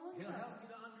सिकाउनुहुन्छ. help you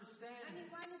to अनि understand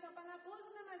उहाँले तपाईलाई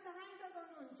बुझ्नमा सहायता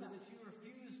गर्नुहुन्छ. so that you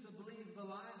refuse to believe the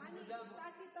lies of अनि the devil.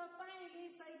 ताकि तपाईले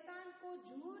शैतानको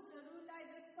झुटहरूलाई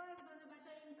विश्वास गर्नबाट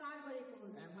इन्कार गरेको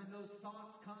हुन्छ. And when those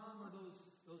thoughts come or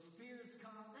those fears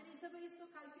come अनि जब यस्तो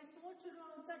खालको सोचहरू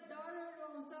आउँछ, डरहरू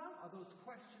आउँछ, or those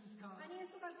questions come, अनि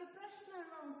यस्तो खालको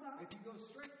प्रश्नहरू आउँछ, if you go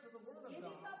straight to the Word of यदि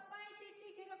God, तपाई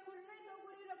त्यतिखेर खुल्लै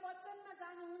दौडेर वचनमा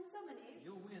जानुहुन्छ भने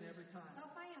you'll win every time.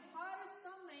 तपाई हर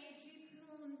समय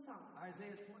जित्नुहुन्छ.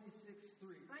 Isaiah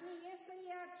 26:3 अनि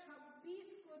यसैया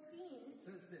 26:3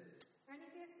 says this. अनि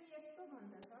त्यसले यस्तो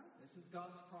भन्दछ. This is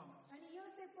God's promise. अनि यो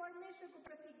चाहिँ परमेश्वरको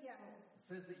प्रतिज्ञा हो. It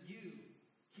says that you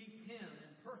keep him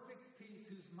in perfect peace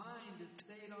whose mind is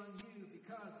stayed on you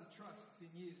because he trusts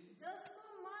in you. जसको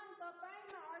मन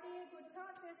तपाईमा अडिएको छ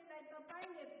त्यसलाई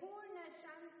तपाईले पूर्ण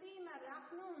शान्तिमा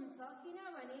राख्नुहुन्छ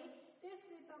किनभने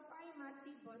त्यसले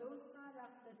तपाईमाथि भरोसा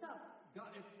राख्दछ.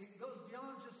 God, it goes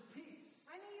beyond just peace.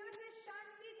 अनि यो चाहिँ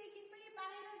शान्तिदेखि पनि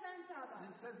बाहिर जान्छ अब. And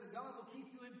it says that God will keep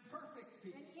you in perfect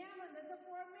peace अनि यहाँ भन्दछ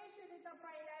परमेश्वरले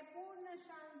तपाईलाई पूर्ण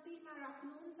शान्तिमा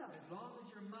राख्नुहुन्छ as long as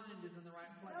your mind is in the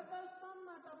right place. जबसम्म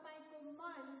तपाईको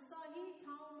मन सही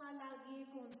ठाउँमा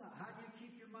लागिएको हुन्छ. How do you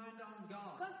keep your mind on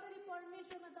God? कसरी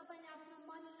परमेश्वरमा तपाईले आफ्नो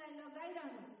मनलाई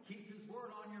लगाइरहनु. Keep his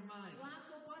word on your mind.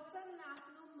 उहाँको वचनलाई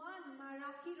आफ्नो मनमा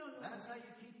राखिरहनु. That's how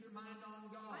you keep your mind on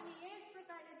God. अनि यस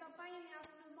प्रकारले तपाईले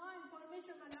आफ्नो मन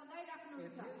परमेश्वरमा If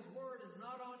लगाइराख्नुहुन्छ. his word is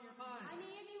not on your mind, अनि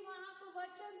यदि उहाँको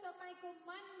वचन तपाईको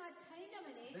मनमा छैन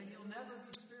भने then you'll never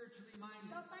be spiritually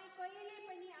minded. तपाई कहिले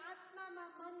पनि आत्मामा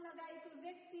मन लगाएको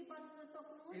व्यक्ति बन्न If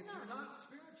सक्नुहुन्न. you're not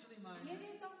spiritually minded,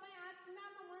 यदि तपाई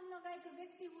आत्मामा मन लगाएको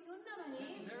व्यक्ति हुनुहुन्न भने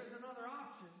then there's another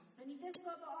option. अनि त्यसको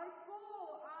अब अर्को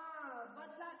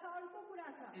बदला छ, अर्को कुरा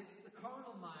छ. It's the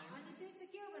carnal mind, अनि त्यो चाहिँ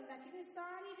के हो भन्दाखेरि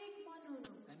शारीरिक मन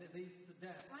हुनु. and it leads to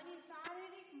death. अनि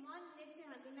शारीरिक मनले चाहिँ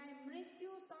हामीलाई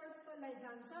मृत्युतर्फ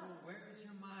लैजान्छ. So where is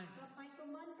your mind? तपाईको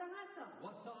मन कहाँ छ?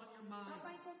 What's on your mind?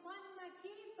 तपाईको मनमा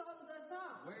के चल्दछ?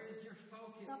 Where is your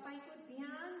focus? तपाईको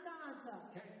ध्यान कहाँ छ?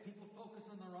 Okay, people focus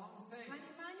on the wrong thing, अनि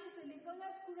मानिसहरूले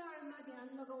गलत कुराहरूमा ध्यान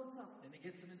लगाउँछ. and it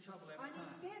gets them in trouble every अनि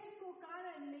time. त्यसको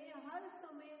कारणले हर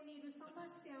समय उनीहरू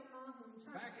समस्यामा हुन्छ.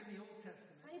 Back in the Old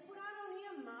Testament, अनि पुरानो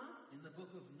नियममा in the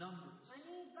book of Numbers,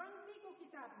 अनि गन्तीको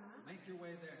किताबमा make your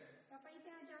way there. तपाईँ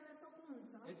त्यहाँ जान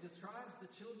सक्नुहुन्छ. It describes the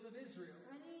children of Israel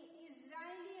अनि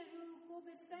इजरायलीहरूको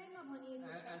विषयमा भनिएको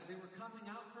छ. as they were coming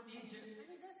out from Egypt.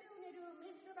 अनि जसै उनीहरू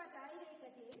मिस्रबाट आइरहेका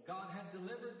थिए God had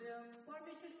delivered them,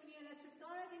 परमेश्वरले उनीहरूलाई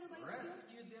छुटकारा दिनुभएको थियो.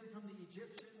 rescued them from the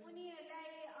Egyptians, उनीहरूलाई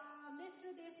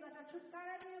मिस्र देशबाट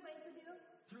छुटकारा दिनुभएको थियो.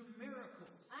 through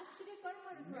miracles. आश्चर्य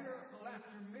कर्महरू Miracle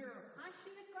after miracle.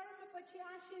 आश्चर्य कर्मपछि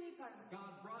आश्चर्य कर्म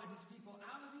God brought his people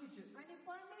out of Egypt. अनि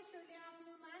परमेश्वरले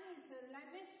आफ्नो मानिसहरूलाई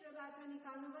मिस्रबाट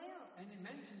निकाल्नुभयो And it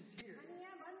mentions here अनि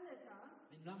यहाँ भन्दछ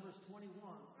in Numbers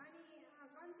 21 अनि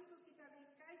गन्तीको किताब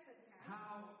 21 अध्याय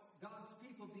how God's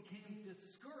people became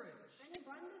discouraged अनि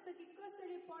भन्दछ कि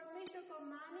कसरी परमेश्वरको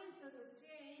मानिसहरू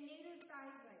चाहिँ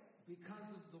निरुत्साहित भए because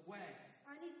of the way.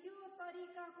 अनि त्यो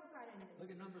तरिकाको कारणले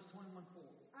Look at Numbers 21:4.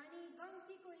 अनि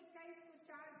गन्तीको 21 को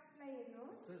 4 लाई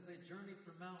हेर्नुहोस् It says they journeyed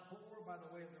from Mount Hor by the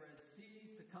way of the Red Sea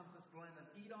to compass the land of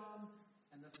Edom,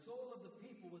 and the soul of the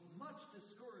people was much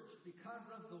discouraged because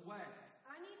of the way.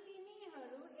 अनि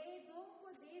तिनीहरू एदोमको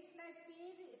देशलाई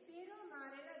फेरो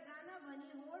मारेर जान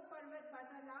भनी होर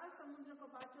पर्वतबाट लाल समुद्रको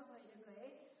बाटो भएर गए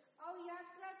औ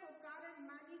यात्राको कारण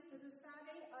मानिसहरू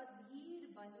सारै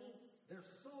अधीर बने Their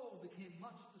soul became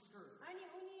much discouraged. अनि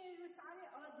उनीहरू सारै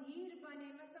अधीर बने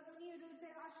मतलब उनीहरू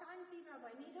चाहिँ अशान्तिमा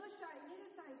भए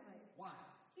निरुत्साहित भए Why?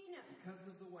 किन Because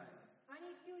of the way. अनि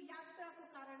त्यो यात्राको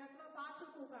कारण अथवा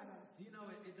बाटोको कारण Do you know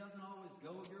it doesn't always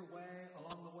go your way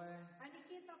along the way? अनि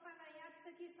के तपाईलाई याद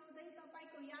छ कि सधैँ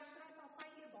तपाईको यात्रा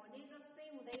तपाईले भने जस्तै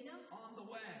हुँदैन On the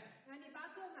way. अनि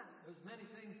बाटोमा There's many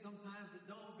things sometimes that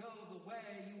don't go the way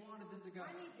you wanted them to go.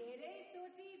 अनि धेरै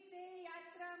चोटी चाहिँ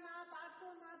यात्रामा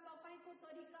बाटोमा तपाईको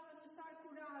तरिका अनुसार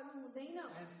कुराहरू हुँदैन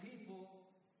And people,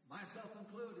 myself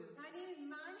included, अनि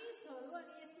मानिसहरू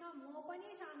अनि यसमा म पनि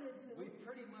सामेल छु we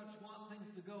pretty much want things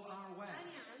to go our way.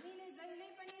 अनि हामीले जहिले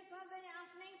पनि सधैँ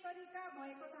आफ्नै तरिका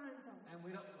भएको चाहन्छौँ And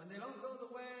when they don't go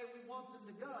the way we want them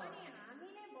to go, अनि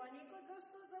हामीले भनेको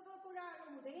जस्तो जब कुराहरू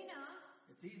हुँदैन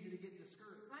it's easy to get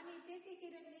discouraged. अनि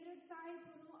त्यतिखेर निरुत्साहित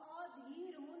हुनु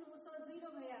अधीर हुनु सजिलो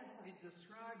भइहाल्छ It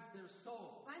describes their soul.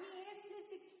 अनि यसले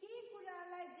चाहिँ के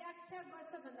कुरालाई व्याख्या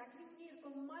गर्छ भन्दाखेरि उनीहरूको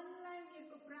मनलाई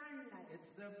उनीहरूको प्राणलाई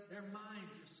It's their mind.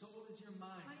 Your soul is your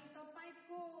mind. अनि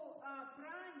तपाईको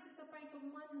प्राण चाहिँ तपाईको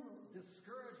मन हो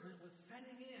Discouragement was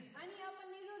setting in. अनि अब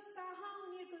निरुत्साह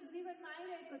उनीहरूको जीवनमा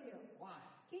आइरहेको थियो Why?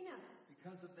 किन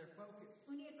Because of their focus.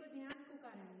 उनीहरूको ध्यानको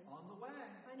कारणले On the way,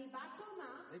 अनि बाटोमा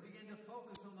they began to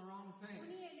focus on the wrong thing.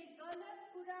 उनीहरूले गलत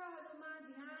कुराहरूमा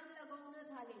ध्यान लगाउन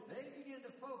थाले They began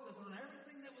to focus on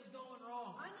everything that was going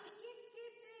wrong. अनि के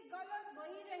चाहिँ गलत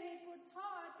भइरहेको छ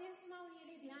त्यसमा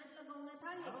उनीहरूले ध्यान लगाउन I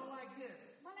थाले don't like this.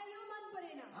 मलाई यो मन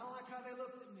परेन I don't like how they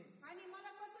looked at me. अनि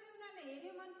मलाई कसरी उनीहरूले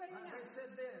हेर्यो मन परेन They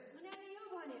said this. उनीहरूले यो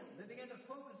भन्यो They began to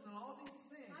focus on all these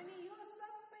things. अनि यो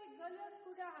सबै गलत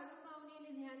कुराहरूमा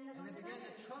उनीहरूले ध्यान And लगाउन they began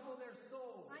थाले to trouble their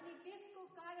soul. अनि त्यसको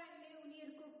कारणले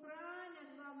उनीहरूको प्राण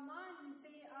अथवा मन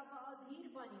चाहिँ अब अधीर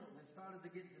बन्यो And they started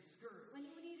to get discouraged. अनि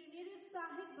उनीहरू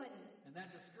निरुत्साहित बने And that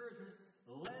discouragement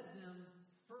led them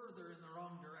further in the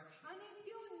wrong direction. अनि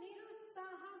त्यो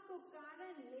निरुत्साहको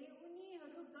कारणले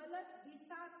उनीहरू गलत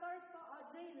दिशातर्फ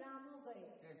अझै लामो गए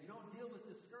Okay, if you don't deal with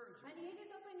discouragement, अनि यदि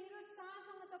तपाईँ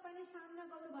निरुत्साहसँग तपाईँले सामना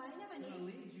गर्नु भएन it's भने going to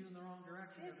lead you in the wrong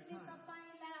direction every त्यसले time.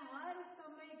 तपाईँलाई हर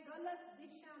समय गलत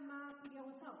दिशामा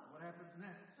पुर्याउँछ What happens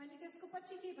next? अनि त्यसको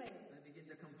पछि के भयो They begin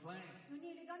to complain.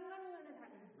 उनीहरूले गनगन गर्न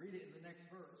थाले Read it in the next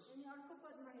verse. अनि अर्को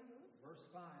पदमा हेर्नुहोस् Verse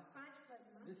 5. 5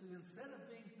 Padma This is instead of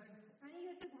being thankful. अनि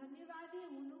यो चाहिँ धन्यवादी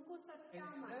हुनुको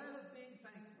सट्टामा Instead of being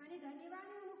thankful. अनि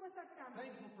धन्यवादी हुनुको सट्टामा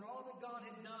Thankful for all that God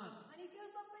had done. अनि त्यो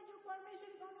सबै जो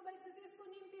परमेश्वर गर्नुभएको छ त्यसको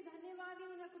निम्ति धन्यवादी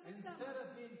हुनको सट्टामा Instead of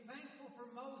being thankful for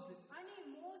Moses. अनि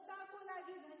मोसाको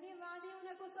लागि धन्यवादी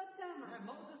हुनको सट्टामा Now,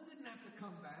 Moses didn't have to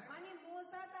come back. अनि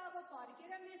मोसा त अब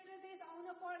फर्केर मिस्र देश आउन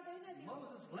पर्दैन थियो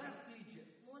Moses left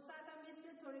Egypt. मोसा त मिस्र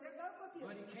छोडेर गएको थियो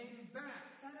But he came back.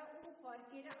 तर ऊ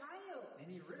फर्केर आयो And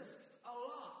he risked a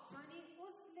lot अनि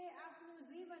उसले आफ्नो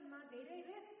जीवनमा धेरै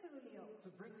रिस्कहरू लियो to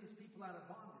bring these people out of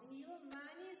bondage. अनि यो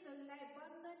मानिसहरूलाई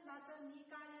बन्धनबाट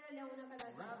निकालेर ल्याउनका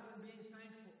लागि Rather than being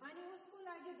thankful. अनि उसको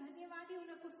लागि धन्यवादी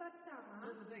हुनको सट्टामा It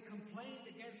says that they complained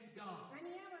against God. अनि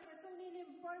यहाँ भन्दछ उनीहरूले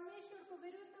परमेश्वरको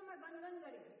विरुद्धमा गनगन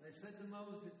गरे They said to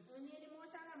Moses, उनीहरूले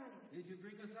मोसालाई भने did you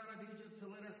bring us out of Egypt to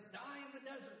let us die in the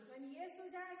desert? अनि यस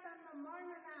उजाडसम्म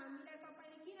मर्नलाई हामीलाई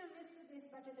तपाईँले किन मिस्र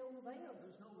देशबाट ल्याउनु भयो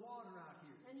There's no water out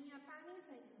here. अनि यहाँ पानी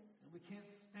छैन And we can't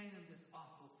stand this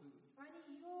awful food. अनि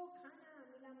यो खाना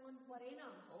हामीलाई मन परेन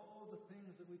All the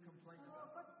things that we complain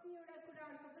about. कतिवटा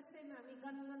कुराहरूको विषयमा हामी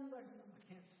गनगन गर्छौँ I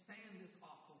can't stand this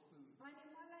awful food. अनि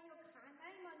मलाई यो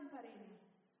खानै मन परेन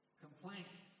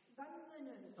Complaints.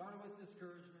 गनगनहरू Started with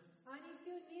discouragement. अनि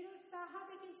त्यो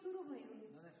निरुत्साहदेखि सुरु भयो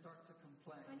And then they start to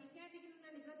complain. अनि त्यहाँदेखि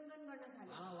उनीहरूले गनगन गर्न I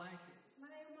थाले don't like it.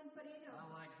 मलाई यो मन परेन I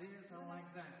don't like this. I don't like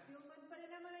that. यो मन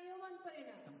परेन मलाई यो मन परेन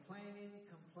Complaining,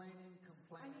 complaining, अनि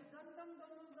complaining. गनगन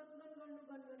गर्नु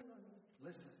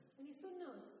Listen, अनि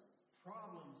सुन्नुहोस्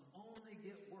problems only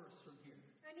get worse from here.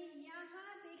 अनि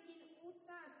यहाँदेखि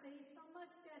उता चाहिँ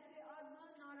समस्या चाहिँ अझ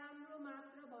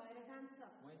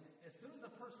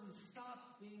person stops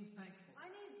being thankful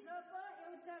अनि जब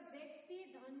एउटा व्यक्ति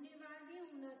धन्यवादी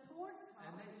हुन छोड्छ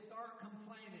and they start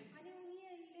complaining, अनि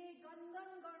उनीहरूले गनगन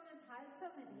गर्न थाल्छ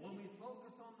भने when we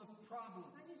focus on the problem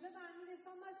अनि जब हामीले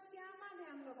समस्यामा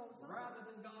ध्यान लगाउँछौँ rather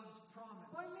than God's promise,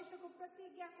 परमेश्वरको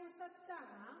प्रतिज्ञाको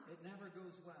सट्टामा it never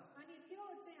goes well. अनि त्यो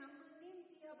चाहिँ हाम्रो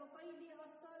निम्ति अब कहिले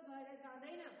असल भएर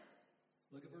जाँदैन.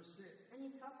 Look at verse 6. अनि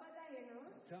 6 पदलाई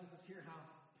हेर्नुहोस्. It tells us here how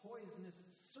poisonous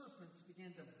serpents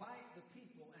began to bite the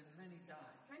people and many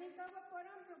died. अनि तब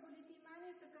परमप्रभुले ती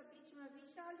मानिसहरूका बीचमा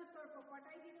विषालु सर्प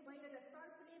पठाइदिनु भयो र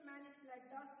सर्पले मानिसलाई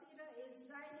डसेर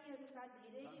इस्राएलीहरूका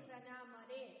धेरैजना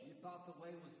मरे. You thought the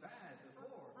way was bad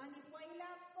before. अनि पहिला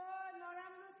पो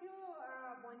नराम्रो थियो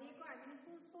भनेको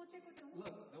हामीले सोचेको थियौँ.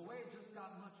 Look, the way just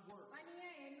got much worse. अनि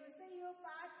यहाँ हेर्नुहोस् है यो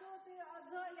बाटो चाहिँ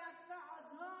अझ यात्रा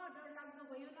अझ डरलाग्दो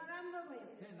भयो, नराम्रो भयो.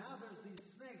 Okay, now there's these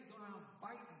snakes going around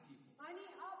biting people. अनि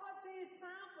अब चाहिँ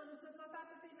साँपहरू चाहिँ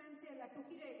जताततै मान्छेहरूलाई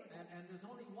टोकिरहेको छ. And there's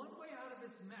only one way out of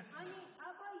this mess अनि now.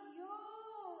 अब यो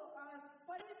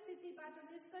परिस्थितिबाट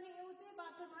निस्कने एउटै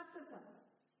बाटो मात्र छ.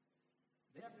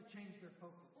 They have to change their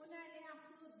focus. उनीहरूले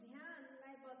आफ्नो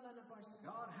ध्यानलाई बदल्न पर्छ.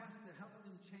 God has to help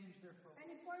them change their focus.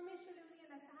 अनि परमेश्वरले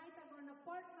उनीहरूलाई सहायता गर्न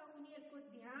पर्छ उनीहरूको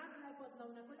ध्यानलाई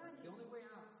बदलाउनको लागि. The only way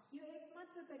out. यो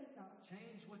एकमात्र तरिका हो.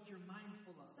 Change what you're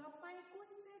mindful of. तपाईँ कुन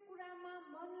चाहिँ कुरामा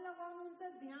मन लगाउनुहुन्छ,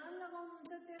 ध्यान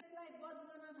लगाउनुहुन्छ, त्यसलाई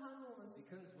बदल्न थाल्नुहोस्.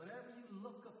 Because whatever you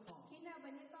look upon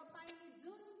किनभने तपाईँले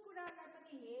जुन कुरालाई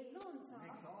पनि हेर्नुहुन्छ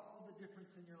makes all the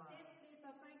difference in your life. त्यसले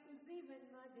तपाईँको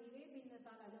जीवनमा धेरै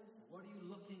भिन्नतालाई ल्याउँछ. What are you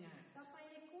looking at?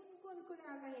 तपाईँले कुन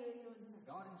कुरालाई हेर्नुहुन्छ?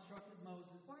 God instructed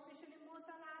Moses परमेश्वरले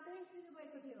मोसालाई आदेश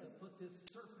दिनुभएको थियो to put this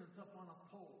serpent up on a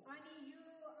pole. अनि यो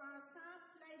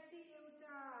साँपलाई चाहिँ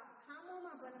एउटा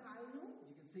खामोमा बनाउनु.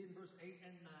 You can see it in verse 8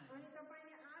 and 9. अनि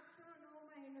तपाईँले 8 र 9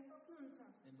 मा हेर्न सक्नुहुन्छ.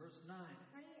 In verse 9,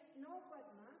 अनि 9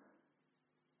 Padma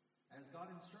as God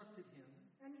instructed him,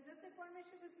 अनि जस्तै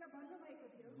परमेश्वरले उसलाई भन्नुभएको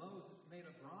थियो Moses made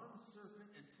a bronze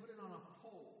serpent and put it on a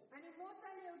pole. अनि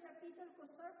मोसाले एउटा पितलको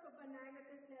सर्प बनाएर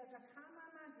त्यसलाई एउटा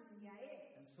खामामा झुन्ड्याए.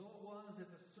 And so it was,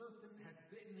 if a serpent had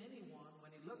bitten anyone,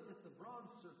 when he looked at the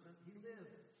bronze serpent, he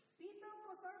lived.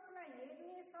 पितलको सर्पलाई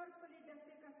हेर्ने सर्पले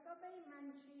डसेका सबै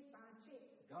मान्छे बाँचे.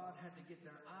 God had to get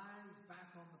their eyes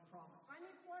back on the promise.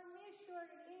 अनि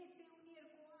परमेश्वरले चाहिँ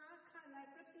उनीहरूको आँखालाई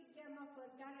प्रतिज्ञामा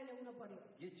फर्काएर ल्याउन पर्यो.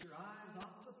 Get your eyes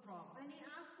off the promise. अनि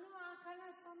आफ्नो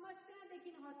आँखालाई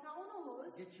समस्यादेखि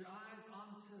हटाउनुहोस्. Get your eyes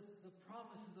onto the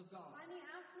promises of God. अनि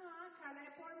आफ्नो आँखालाई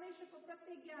परमेश्वरको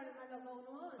प्रतिज्ञाहरूमा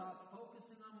लगाउनुहोस्. Stop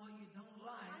focusing on what you don't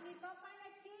like अनि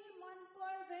तपाईलाई के मन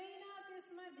पर्दैन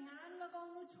त्यसमा ध्यान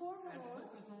लगाउनु and छोड्नुहोस्.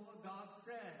 focus on what God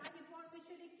said. अनि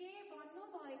परमेश्वरले के भन्नु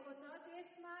भएको छ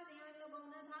त्यसमा ध्यान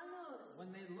लगाउन थाल्नुहोस्.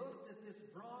 When they looked at this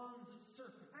bronze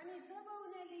serpent, अनि जब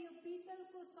उनीहरूले यो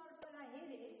पितलको सर्पलाई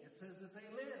हेरे it says that they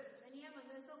lived. अनि यहाँ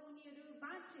भन्दछ उनीहरू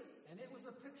बाँचे. And it was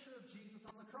a picture of Jesus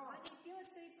on the cross. अनि त्यो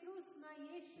चाहिँ क्रुसमा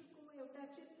येशूको एउटा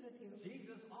चित्र थियो.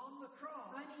 Jesus on the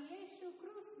cross अनि येशू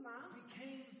क्रुसमा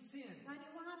became sin. अनि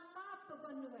उहाँ पाप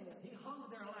बन्नुभयो. He hung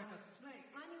there like a snake.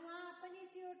 अनि उहाँ पनि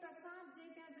त्यो एउटा साँप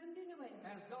चाहिँ त्यहाँ झुन्डिनु भयो.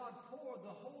 As God poured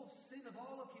the whole sin of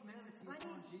all of humanity अनि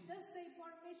upon Jesus. जसै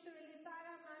परमेश्वरले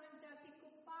सारा मानव जातिको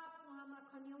पाप उहाँमा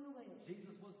खन्याउनु भयो.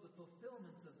 Jesus was the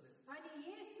fulfillment of this. अनि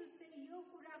येशू चाहिँ यो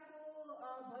कुराको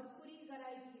भरपुरी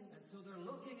गराइथियो. And so they're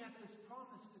looking at this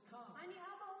promise to come. अनि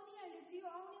अब उनीहरूले चाहिँ यो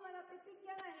आउनेवाला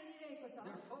प्रतिज्ञालाई हेरिरहेको छ.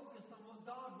 They're focused on what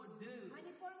God would do.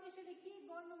 अनि परमेश्वरले के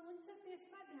गर्नुहुन्छ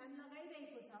त्यसमा ध्यान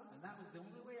लगाइरहेको छ. And that was the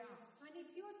only way out. अनि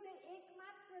त्यो चाहिँ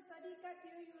एकमात्र तरिका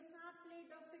थियो यो साँपले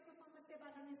डसेको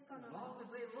समस्याबाट निस्कन. As long as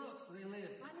they looked, they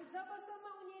lived. अनि जबसम्म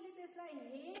उनीहरूले त्यसलाई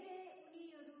हेरे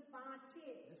उनीहरू बाँचे.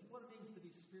 This is what it means to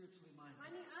be spiritually minded.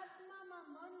 अनि आत्मामा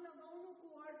मन लगाउनुको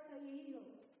अर्थ यही हो.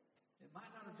 It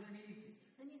might not have been easy.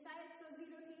 अनि सायद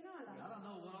सजिलो थिएन होला. I don't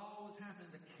know what all was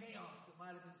happening, the chaos that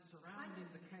might have been surrounding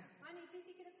the camp. अनि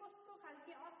त्यतिखेर कस्तो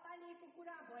खालके अत्तालिएको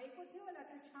कुरा भएको थियो होला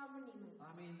त्यो छाउनीमा.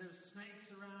 I mean, there's snakes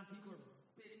around, people are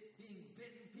being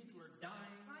bitten, people are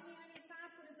dying. अनि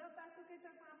साँपहरू जतासुकै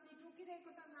छ, साँपले टोकिरहेको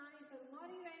छ, मानिसहरू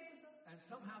मरिरहेको छ. And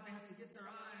somehow they have to get their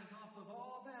eyes off of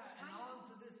all that and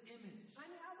onto this image.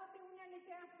 अनि अब चाहिँ उनीहरूले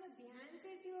चाहिँ आफ्नो ध्यान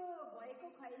चाहिँ त्यो भएको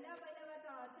खैला बैलाबाट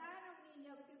हटाएर उनीहरूले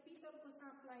अब त्यो पितलको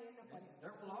साँपलाई हेर्न पर्यो.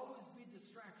 There will always be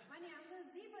distractions. अनि हाम्रो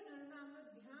जीवनहरूमा हाम्रो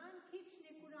ध्यान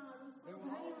खिच्ने कुराहरू There will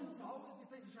सधैँ always हुन्छ. be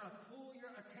things that try to pull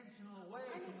your attention away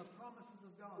from the promises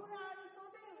of God. कुराहरू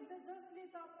सधैँ हुन्छ जसले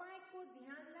तपाईँको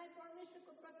ध्यानलाई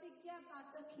परमेश्वरको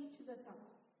प्रतिज्ञाबाट खिच्दछ.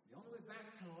 The only way back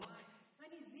to life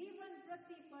अनि जीवन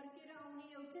प्रति फर्केर आउने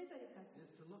एउटै तरिका छ.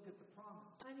 is to look at the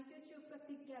promise. अनि त्यो चाहिँ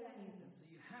प्रतिज्ञालाई हेर्नु. So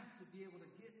you have to be able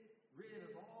to get rid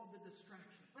of all the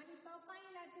distractions. अनि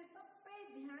तपाईँलाई चाहिँ सबै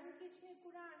ध्यान खिच्ने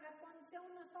कुराहरूलाई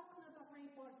पन्छ्याउन सक्न तपाईँ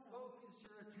पर्छ Focus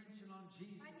your attention on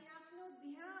Jesus. अनि आफ्नो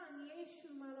ध्यान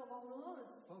येशूमा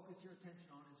लगाउनुहोस् Focus your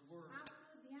attention on His Word.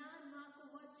 आफ्नो ध्यान उहाँको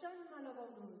वचनमा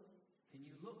लगाउनुहोस् Can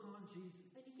you look on Jesus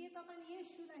अनि के तपाईले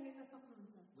येशूलाई हेर्न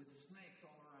सक्नुहुन्छ with snakes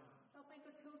all around? तपाईको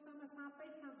छेउछाउमा साँपै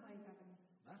साँप भएका पनि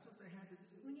That's what they had to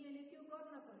do. उनीहरूले त्यो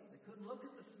गर्न पर्यो They couldn't look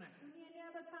at the snake. उनीहरूले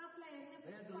अब साँपलाई हेर्न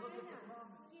They had to look at the पाएन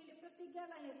promise. उनीहरूले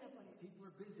प्रतिज्ञालाई हेर्न पर्यो People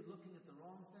are busy looking at the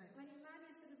wrong thing. अनि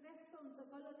मानिसहरू व्यस्त हुन्छ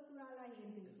गलत कुरालाई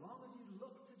हेर्दै As long as you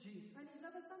look to Jesus, अनि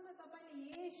जबसम्म तपाईले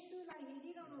येशूलाई as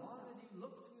हेरिरहनु long हुन्छ as you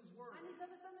look to His Word, अनि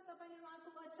जबसम्म तपाईले उहाँको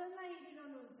वचनलाई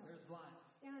हेरिरहनुहुन्छ there's life.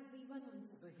 त्यहाँ जीवन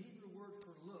हुन्छ The Hebrew word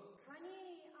for look, अनि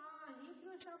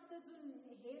हिब्रू शब्द जुन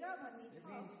हेर भन्ने it छ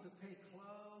means to pay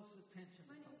close attention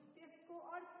to अनि something. त्यसको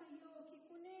अर्थ यो हो कि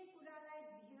कुनै कुरालाई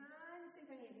ध्यानसित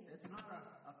हेर्ने It's not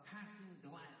a passing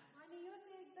glance, अनि यो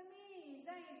चाहिँ एकदमै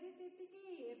हिँड्दा हेर्दै त्यतिकै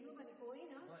हेर्नु भनेको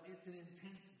होइन but it's an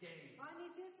intense gaze. अनि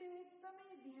त्यो चाहिँ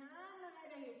एकदमै ध्यान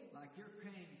लगाएर हेर्नु Like you're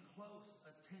paying close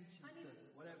attention to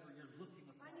whatever you're looking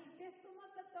upon. अनि त्यसको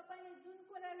मतलब तपाईले जुन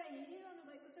कुरालाई हेरिरहनु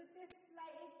भएको छ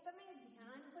त्यसलाई एकदमै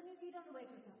ध्यान पनि दिइरहनु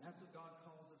भएको छ That's what God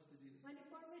calls us to do. अनि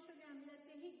परमेश्वरले हामीलाई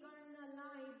त्यही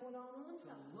गर्नलाई बोलाउनुहुन्छ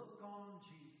To look on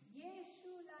Jesus.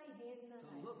 येशूलाई To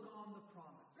हेर्नलाई look on the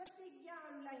promise.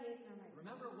 प्रतिज्ञाहरूलाई हेर्नलाई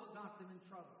Remember what got them in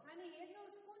trouble. अनि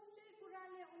हेर्नुहोस् कुन चाहिँ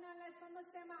कुराले उनीहरूलाई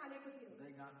समस्यामा हालेको थियो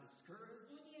They got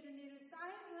discouraged उनीहरू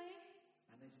निरुत्साहित भए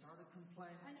and they started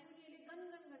complaining. अनि उनीहरूले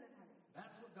गनगन गर्न थाले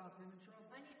That's what got them in trouble.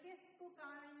 अनि त्यसको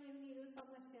कारणले उनीहरू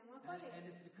समस्यामा परे And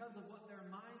it's because of what their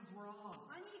minds were on.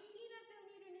 अनि किन चाहिँ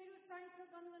उनीहरू निरुत्साहित र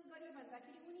गनगन गर्यो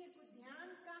भन्दाखेरि उनीहरूको ध्यान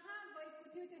कहाँ गएको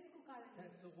थियो त्यसको कारणले Okay,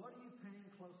 so what are you paying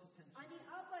close attention अनि to?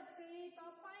 अब चाहिँ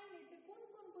तपाईले चाहिँ कुन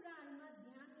कुन कुराहरूमा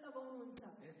ध्यान लगाउनुहुन्छ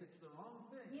If it's the wrong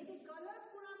thing, यदि गलत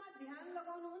कुरामा ध्यान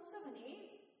लगाउनुहुन्छ भने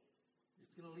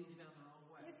it's going to lead you down the wrong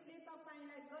way. यसले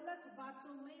तपाईलाई गलत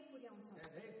बाटोमै पुर्याउँछ Okay,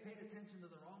 they paid attention to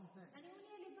the wrong thing. अनि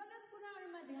उनीहरूले गलत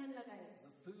कुराहरूमा ध्यान लगाए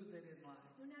The food they didn't like,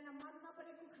 उनीहरूलाई मन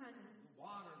नपरेको खाना the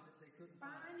water that they couldn't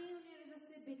find. पानी उनीहरू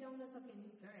जसले भेटाउन सकेन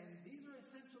Okay, and these are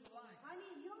essential to life. अनि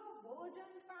यो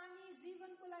भोजन पानी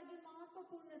जीवनको लागि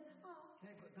महत्त्वपूर्ण छ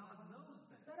Okay, but God knows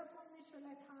that. तर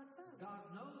परमेश्वरलाई थाहा छ God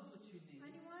knows what you need.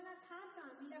 अनि उहाँलाई थाहा छ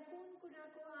हामीलाई कुन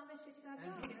कुराको आवश्यकता छ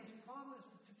And He has promised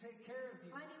to take care of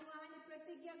you. अनि उहाँले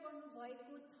प्रतिज्ञा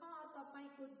गर्नुभएको छ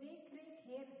तपाईको देखरेख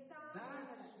हेरचाह That's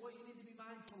गर्नलाई। what you need to be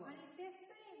mindful of. अनि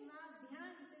त्यसैमा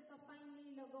ध्यान चाहिँ तपाईले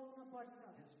लगाउन पर्छ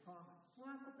His promise.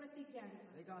 उहाँको प्रतिज्ञामा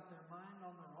They got their mind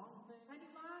on the wrong thing, अनि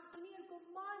उनीहरूको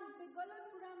मन चाहिँ गलत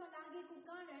कुरामा लागेको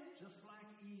कारण just like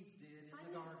Eve did in the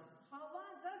अनि garden. हवा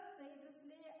जस्तै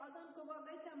जसले अदनको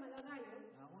बगैँचामा लगायो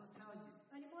Now, I want to tell you,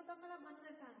 अनि म तपाईलाई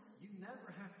भन्न चाहन्छु you never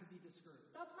have to be discouraged.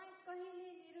 तपाई कहिले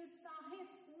निरुत्साहित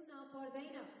हुन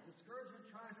पर्दैन Discouragement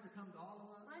tries to come to all of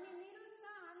us, अनि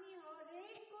निरुत्साह हामी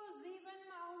हरेकको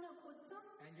जीवनमा आउन खोज्छौँ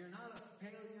and you're not a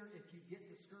failure if you get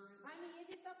discouraged. अनि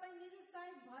यदि तपाई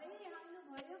निरुत्साहित भइहाल्नु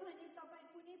भयो भने तपाई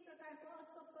कुनै प्रकारको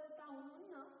असफलता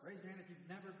हुनुहुन्न Raise your hand if you've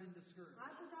never been discouraged.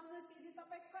 हात उठाउनुहोस् यदि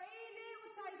तपाई कहिले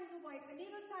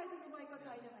निरुत्साहित हुनुभएको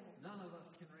छैन भने None of us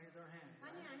can raise our hand.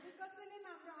 अनि हामी कसैले पनि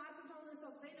हाम्रो हात उठाउन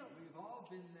सक्दैनौँ We've all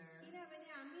been there. किनभने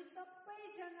हामी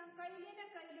सबैजना कहिले न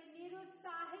कहिले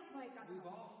निरुत्साहित भएका We've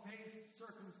छौँ all faced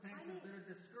circumstances that are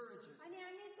discouraging. अनि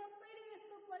हामी सबैले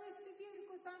यस्तो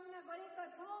परिस्थितिहरूको सामना गरेका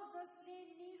छौँ जसले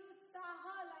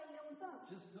निरुत्साहलाई ल्याउँछ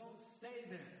Just don't stay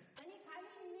there. अनि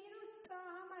खालि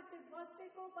निरुत्साहमा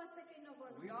चाहिँ बसेकै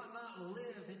नगर्नु We ought not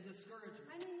live in discouragement.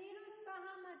 अनि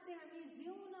निरुत्साहमा चाहिँ हामी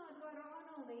जिउन अथवा रहन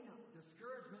हुँदैन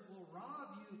Discouragement will rob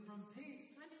you from peace.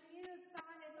 अनि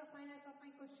निरुत्साहले तपाईलाई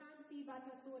तपाईको शान्तिबाट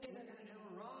चोरेर लान्छ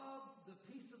It'll rob the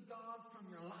peace of God from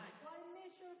your life.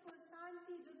 परमेश्वरको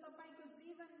शान्ति जो तपाईको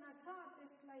जीवनमा छ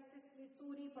त्यसले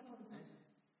चोरी पठाउँछ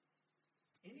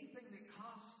Anything that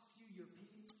costs you your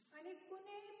peace, अनि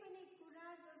कुनै पनि कुरा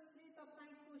जसले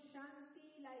तपाईको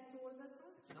शान्तिलाई चोर्दछ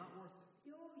it's not worth it.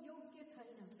 त्यो योग्य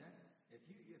छैन Okay?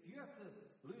 If you have to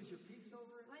lose your peace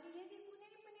over it, अनि यदि कुनै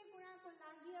पनि कुराको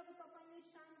लागि अब तपाईले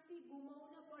शान्ति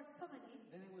गुमाउन पर्छ भने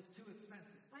then it was too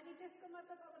expensive. अनि त्यसको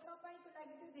मतलब अब तपाईको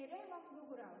लागि त्यो धेरै महँगो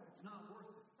कुरा हो It's not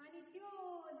worth it. अनि त्यो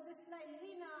त्यसलाई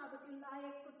लिन अब त्यो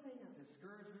लायकको छैन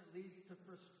Discouragement leads to अनि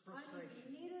frustration.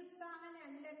 निरुत्साहले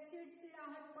हामीलाई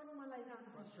चिडचिडाहटपनमा लैजान्छ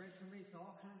Frustration leads to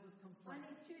all kinds of अनि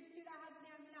complaints. चिडचिडाहटले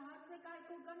हामीलाई हर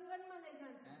प्रकारको गनगनमा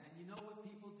लैजान्छ And you know what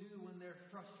people do when they're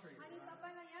frustrated, अनि right?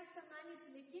 तपाईलाई याद छ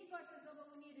मानिसले के गर्छ जब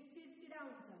उनीहरू चिडचिडा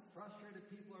हुन्छ Frustrated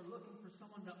people are looking for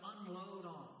someone to unload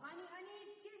on. अनि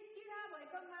चिडचिडा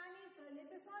भएका मानिसहरूले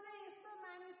चाहिँ सधैँ यस्तो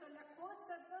मानिसहरूलाई खोज्छ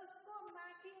जसको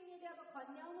माथि उनीहरूले अब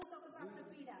खन्याउन सकोस् आफ्नो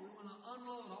पीडा We want to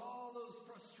unload all those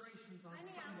frustrations on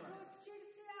अनि हाम्रो somebody.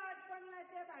 चिडचिडाहटपनलाई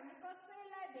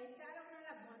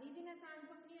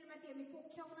हामी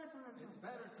पोख्याउन चाहन्छौँ. It's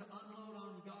better to unload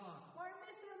on God,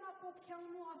 परमेश्वरमा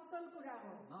पोख्याउनु असल कुरा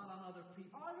हो, not on other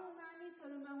people. अरू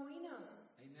मानिसहरूमा होइन.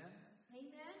 Amen.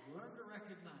 Amen. Learn to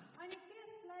recognize अनि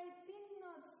त्यसलाई चिन्न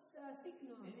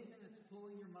सिक्नुहोस्. anything that's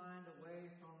pulling your mind away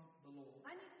from the Lord.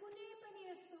 अनि कुनै पनि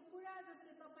यस्तो कुरा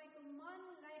जसले तपाईको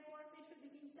मनलाई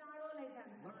परमेश्वरदेखि टाढो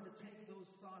लैजान्छ. Learn to take those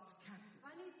thoughts captive.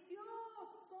 अनि त्यो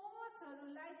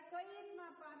सोचहरूलाई कैदमा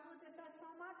पार्नु, त्यसलाई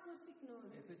समात्नु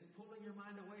सिक्नुहोस्. If it's pulling your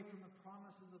mind away from the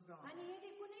promises of God, अनि यदि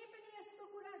कुनै पनि यस्तो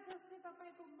कुरा जसले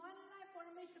तपाईको मनलाई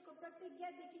परमेश्वरको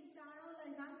प्रतिज्ञादेखि टाढो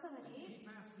लैजान्छ भने keep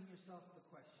asking yourself the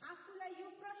question, आफूलाई यो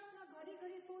प्रश्न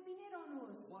घरिघरि सोधिनै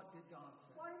रहनुहोस्. what did God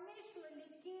say? परमेश्वरले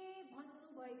के भन्नु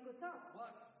भएको छ?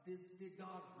 What did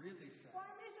God really say?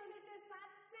 परमेश्वरले चाहिँ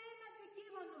साँच्चैमा चाहिँ के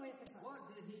भन्नु भएको छ? What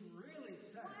did He really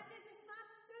say? उहाँले चाहिँ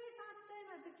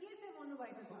साँच्चैमा चाहिँ के चाहिँ भन्नु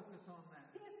भएको छ? Focus on that.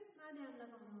 त्यसमा ध्यान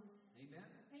लगाउनुहोस्. Amen.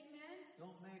 Amen.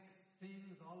 Don't make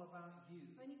things all about you.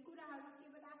 अनि कुराहरू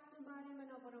केवल आफ्नो बारेमा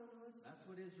नबनाउनुहोस्. That's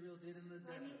what Israel did in the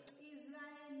अनि desert.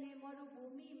 इजरायलले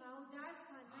मरुभूमिमा उजाड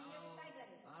स्थानमा यसलाई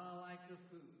गरे. I don't like the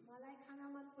food. मलाई खाना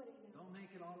मन परेन. Don't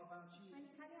make it all about you. अनि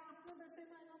खाली आफ्नो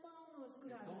विषयमा नबनाउनुहोस् It's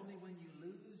कुराहरू. only when you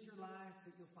lose your life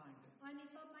that you'll find it. अनि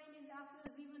तपाईले आफ्नो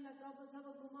जीवनलाई जब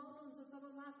गुमाउनुहुन्छ तब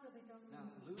मात्र Now,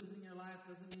 भेटाउनुहुन्छ. losing your life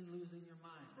doesn't mean losing your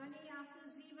mind. अनि आफ्नो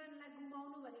जीवनलाई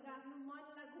गुमाउनु भनेको आफ्नो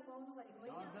मनलाई गुमाउनु भनेको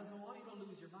God होइन. doesn't want you to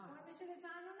lose your mind, परमेश्वरले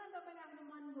चाहनुहुन्न तपाईले आफ्नो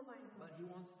मन गुमाउनु. but He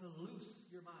wants to loose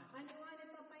your mind. अनि उहाँले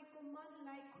तपाईको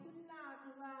मनलाई खुल्ला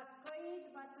अथवा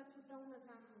कैदबाट छुटाउन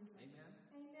चाहनुहुन्छ. Amen.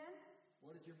 Amen.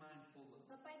 What is your mind full of?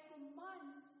 तपाईको मन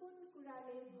कुन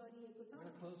कुराले भरिएको छ? We're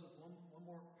going to close with one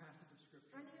more passage of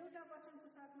Scripture अनि एउटा वचनको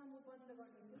साथमा म बन्द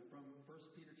गर्दैछु. from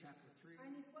 1 Peter chapter 3.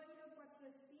 अनि पहिलो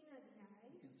पत्र 3 अध्याय.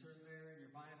 You can turn there in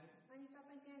your Bible. अनि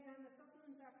तपाई त्यहाँ जान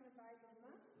सक्नुहुन्छ आफ्नो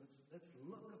बाइबलमा. Let's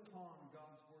look upon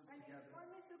God's Word अनि together.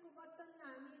 परमेश्वरको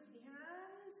वचनलाई हामी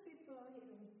ध्यानसित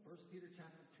हेरौँ. 1 Peter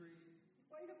chapter 3,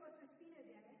 पहिलो पत्र 3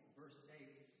 अध्याय verse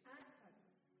 8. 8 पद.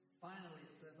 Finally,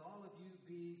 it says, all of you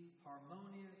be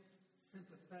harmonious,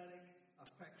 sympathetic,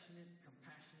 affectionate,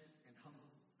 compassionate, and humble.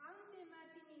 अन्त्यमा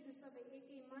तिमीहरू सबै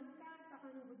एकै मनका,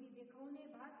 सहानुभूति देखाउने,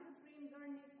 भातृप्रेम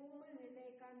गर्ने, कोमल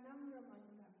हृदयका, नम्र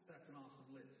मनका. That's an awesome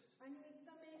list. अनि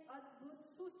एकदमै अद्भुत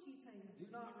सूची छ यो. Do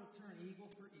not return evil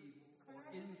for evil or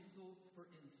insults for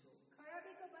insults,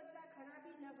 खराबीको बदला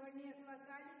खराबी नगर्ने अथवा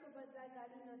गालीको बदला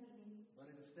गाली नदिने, but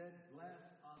instead bless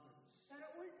others, तर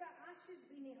उल्टा आशीष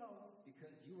दिने हो.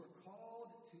 because you are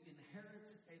called to inherit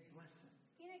a blessing.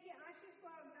 किनकि आशीषको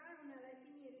हकदार हुनलाई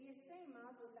तिमीहरू यसैमा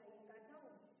बोलाइएका छौ.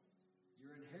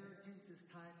 Your inheritance is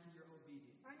tied to your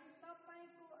obedience. अनि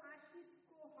तपाईको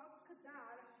आशीषको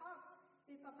हकदार हक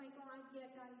चाहिँ तपाईको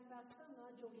आज्ञाकारितासँग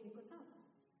जोडिएको छ.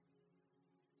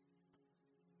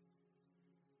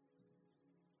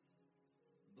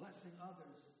 Blessing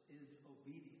others is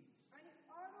obedience. अनि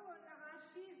अरूहरूलाई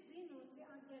आशीष दिनु चाहिँ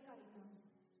आज्ञाकारिता हो.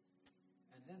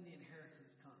 And then the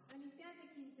inheritance comes. अनि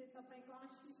त्यहाँदेखि चाहिँ तपाईको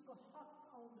आशीषको हक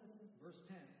आउँदछ. Verse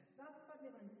 10. 10 पदले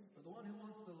भन्छ, For the one who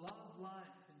wants to love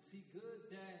life and see good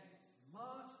days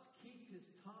must keep his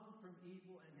tongue from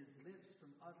evil and his lips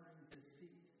from uttering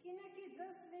deceit. किनकि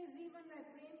जसले जीवनलाई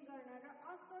प्रेम गर्न र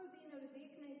असल दिनहरू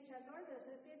देख्न इच्छा गर्दछ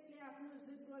त्यसले आफ्नो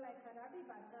जिब्रोलाई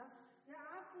खराबीबाट र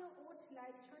आफ्नो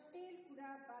ओठलाई छटेल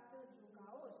कुराबाट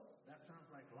जोगाओस्. That sounds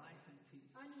like life and peace.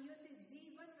 अनि यो चाहिँ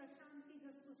जीवन र शान्ति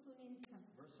जस्तो सुनिन्छ.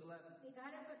 Verse 11.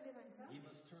 11 पदले भन्छ, He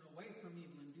must turn away from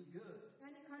evil and do good.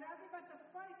 अनि खराबीबाट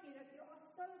फर्केर त्यो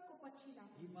असलको पछि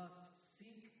लाग्नु. He must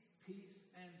seek peace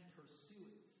and pursue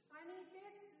it. अनि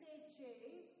त्यसले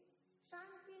चाहिँ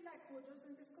शान्तिलाई खोजोस्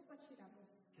अनि त्यसको पछि लागोस्.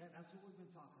 Okay, that's what we've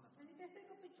been talking about. अनि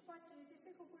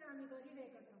त्यसैको कुरा हामी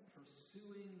गरिरहेका छौँ.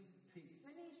 Pursuing peace.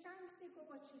 अनि शान्तिको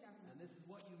पछि लाग्नु. And this is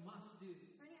what you must do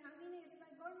अनि हामीले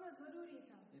यसलाई गर्न जरुरी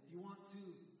छ. if you want to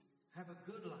have a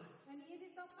good life. अनि यदि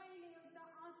तपाईले एउटा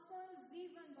असल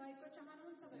जीवन भएको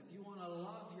चाहनुहुन्छ If भने, you want to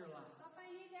love your life.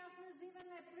 तपाईले आफ्नो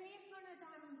जीवनलाई प्रेम गर्न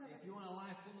चाहनुहुन्छ If भने, you want a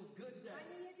life full of good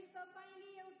अनि days. यदि तपाईले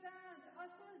एउटा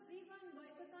असल जीवन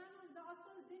भएको चाहनुहुन्छ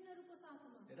असल दिनहरूको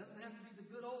साथमा, It doesn't have to be the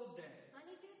good old days.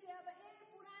 अनि त्यो चाहिँ अब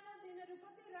पुरानो दिनहरू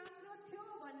कति राम्रो थियो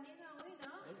भन्नेमा होइन,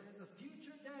 And the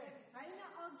future days होइन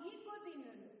अघिको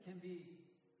दिनहरू. can be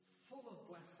full of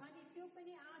blessings. अनि त्यो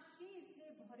पनि आशीषले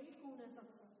भरेको हुन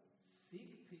सक्छ.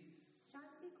 Seek peace,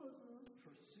 शान्ति खोज्नुहोस्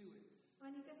pursue it.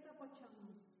 अनि त्यसलाई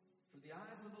पछ्याउनुहोस्. For the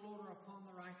eyes of the Lord are upon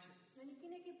the righteous, अनि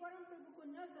किनकि परमप्रभुको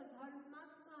नजर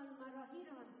धर्मात्माहरूमा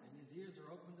रहिरहन्छ and His ears are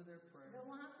open to their raw prayer.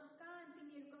 उहाँको कान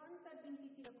तिनीहरूको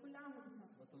अन्तर्बिन्दीतिर खुला हुन्छ.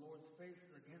 But the Lord's face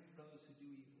is against those who do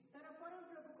evil. तर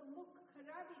परमप्रभुको मुख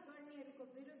खराबी गर्नेहरूको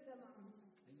विरुद्धमा हुन्छ.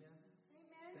 Amen.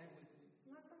 Amen. Stand with me.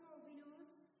 मसँग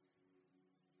उभिनुहोस्.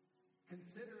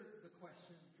 consider the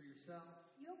question for yourself.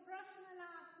 यो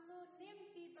प्रश्नलाई आफ्नो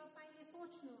निम्ति तपाईले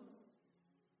सोच्नुहोस्.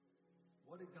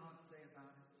 What did God say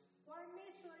about it?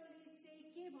 परमेश्वरले चाहिँ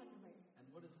के भन्नुभयो? And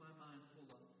what is my mind full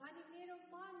of? अनि मेरो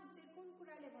मन चाहिँ कुन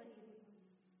कुराले भरिएको छ?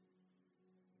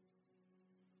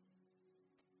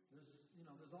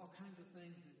 There's all kinds of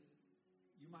things that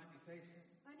you might be facing.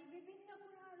 अनि विभिन्न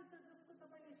कुराहरू छ जसको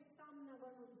तपाईले सामना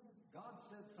गर्नुहुन्छ. God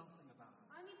said something about it.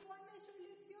 अनि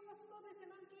परमेश्वरले त्यो वस्तुको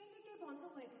विषयमा केही न केही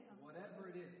भन्नुभएको छ. Whatever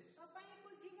it is. तपाईको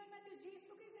जीवनमा त्यो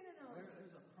जेसुकै किन नहोस्.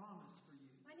 There's a promise for you.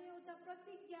 अनि एउटा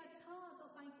प्रतिज्ञा छ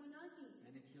तपाईको लागि.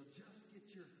 And if you'll just get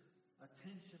your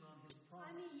attention on His promise.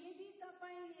 अनि यदि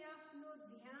तपाईले आफ्नो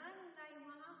ध्यानलाई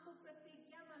उहाँको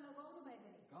प्रतिज्ञामा लगाउनु भयो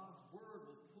भने God's word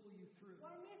will pull you through.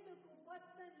 परमेश्वरको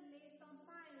वचनले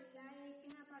तपाईलाई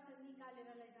त्यहाँबाट निकालेर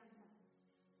लैजान्छ.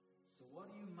 So what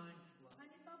are you mindful of?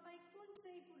 अनि तपाई कुन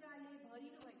चाहिँ कुराले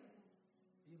भरिनु भएको छ?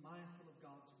 Be mindful of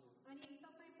God's word. अनि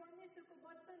तपाई परमेश्वरको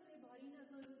वचनले भरिन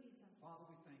जरुरी छ. Father,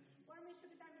 we thank you. परमेश्वर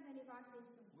पिता हामी धन्यवाद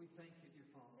दिन्छौँ. We thank you, dear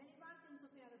Father, धन्यवाद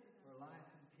दिन्छौँ प्यारो पिता. for life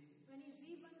and peace. अनि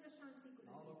जीवन र शान्तिको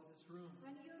All लागि. over this room.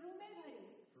 अनि यो रुमैभरि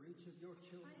For each of your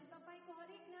children. अनि तपाईको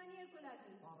हरेक नानीहरुको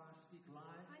लागि. Father, I speak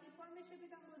life. अनि परमेश्वर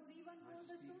पिता म जीवन I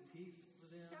बोल्दछु. speak peace for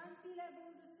them. शान्तिलाई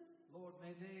बोल्दछु. Lord,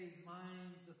 may they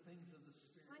mind the things of the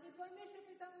Spirit. अनि परमेश्वर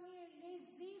पिता उनीहरुले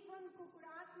जीवनको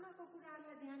कुरा आत्माको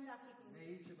कुरालाई ध्यान राखेको. May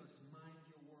each of us mind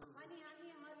your word. अनि हामी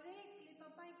हरेकले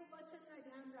तपाईको वचनलाई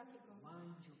ध्यान राखेको.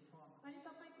 Mind your promise. अनि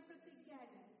तपाईको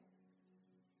प्रतिज्ञालाई.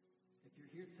 If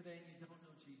you're here today and you don't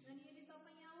know Jesus, अनि यदि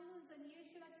तपाई यहाँ हुनुहुन्छ नि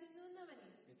येशूलाई चिन्नुहुन्न भने,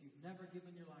 if you've never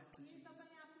given your life to यदि Jesus,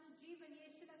 तपाई आफ्नो जीवन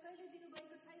येशूलाई कहिले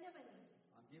दिनुभएको छैन भने,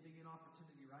 I'm giving you an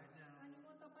opportunity right now. अनि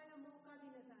म तपाईलाई मौका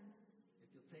दिन चाहन्छु. If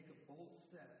you'll take a bold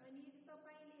step, अनि यदि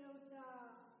तपाईले एउटा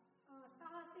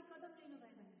साहसी कदम लिनुभयो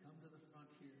भने, come to the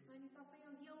front here अनि तपाई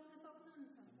अघि आउन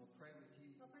सक्नुहुन्छ. and we'll pray with you.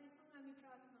 तपाईसँग हामी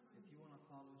प्रार्थना If you गर्छौँ. want to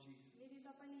follow Jesus, यदि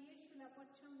तपाईले येशूलाई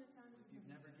पछ्याउन if चाहनुहुन्छ, you've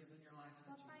never given your life to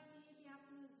Jesus, तपाईले यदि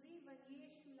आफ्नो जीवन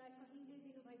येशूलाई कहिले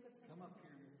दिनुभएको छैन, come up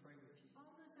here and we'll pray with you.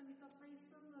 आउनुहोस् हामी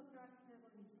तपाईसँग प्रार्थना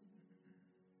गर्नेछौँ.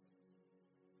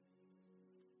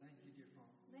 Thank you, dear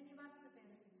Father. धन्यवाद छ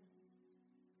प्यारे पिता.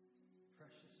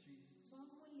 Precious Jesus.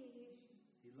 बहुमूल्य येशू.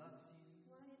 He loves you.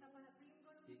 उहाँले तपाईलाई प्रेम He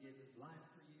गर्नुहुन्छ. gave His life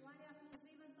for you. उहाँले आफ्नो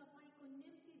जीवन तपाईको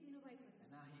निम्ति दिनुभएको छ.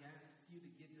 And now He asks you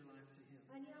to give your life to Him.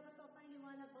 अनि अब तपाईले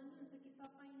उहाँलाई भन्नुहुन्छ कि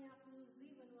तपाईले आफ्नो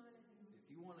जीवन उहाँलाई दिनुहोस्. If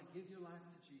you want to give your life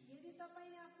to Jesus, यदि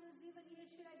तपाईले आफ्नो जीवन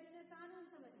येशूलाई दिन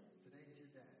चाहनुहुन्छ भने today's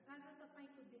your day. आज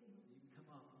तपाईको दिन हो. You can come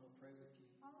up and we'll pray with you.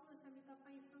 आउनुहोस् हामी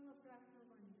तपाईसँग प्रार्थना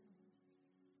गर्नेछौँ.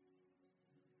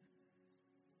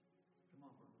 Come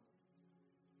on, brother.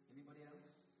 Anybody else?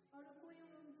 अरू कोही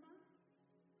हुनुहुन्छ?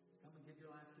 Come and give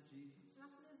your life to Jesus.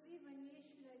 आफ्नो जीवन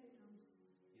येशूलाई दिनुहोस्.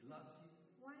 He loves you.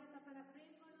 उहाँले तपाईलाई प्रेम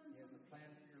He गर्नुहुन्छ. has a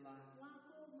plan for your life.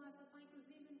 उहाँकोमा तपाईको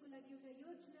जीवनको लागि एउटा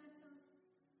योजना छ.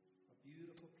 A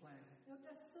beautiful plan.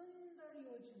 एउटा सुन्दर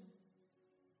योजना.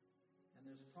 And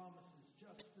there's promises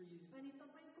just for you. अनि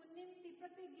तपाईको निम्ति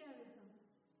प्रतिज्ञाहरू छ.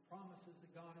 Promises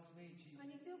that God has made you.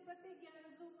 अनि त्यो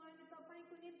प्रतिज्ञाहरू जो उहाँले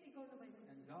तपाईको निम्ति गर्नुभएको छ.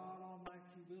 And God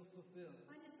Almighty will fulfill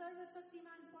अनि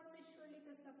सर्वशक्तिमान परमेश्वरले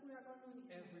त्यसलाई पूरा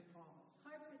गर्नुहुनेछ. every promise.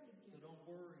 हर प्रतिज्ञा. So don't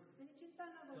worry. अनि चिन्ता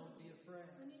Don't नगर्नु. be afraid.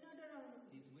 अनि नडराउनु.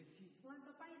 He's with you. उहाँ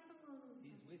तपाईसँग हुनुहुन्छ.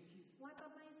 He's with you. उहाँ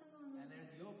तपाईसँग And हुनुहुन्छ.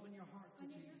 as you open your heart to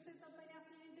अनि Jesus, जसै तपाईले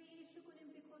आफ्नो हृदय येशूको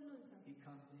निम्ति खोल्नुहुन्छ, He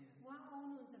comes in. उहाँ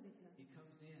आउनुहुन्छ भित्र. He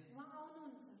comes in उहाँ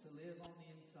आउनुहुन्छ. to live on the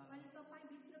inside, अनि तपाई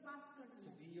भित्र बास to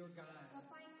गर्नुहुन्छ. be your guide,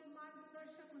 तपाईको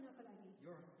मार्गदर्शक हुनको लागि.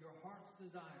 your heart's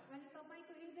desire अनि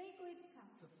तपाईको हृदयको इच्छा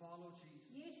to follow Jesus.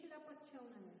 येशूलाई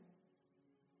पछ्याउनलाई.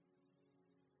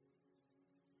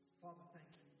 Father, thank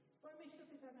you परमेश्वर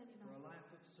पिता for a धन्यवाद. life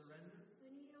of surrender.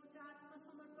 अनि एउटा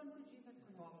आत्मसमर्पणको जीवनको And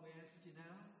लागि. Father, we ask you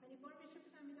now अनि परमेश्वर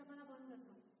पिता हामी तपाईलाई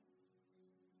भन्दछौँ,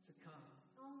 to come.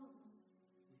 आउनुहोस्.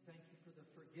 We thank you for the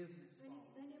forgiveness, अनि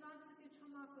Father. धन्यवाद छ त्यो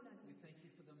क्षमाको We लागि. thank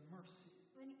you for the mercy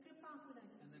अनि कृपाको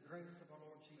लागि. and the grace of our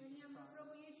Lord Jesus अनि हाम्रो Christ.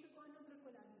 प्रभु येशूको अनुग्रहको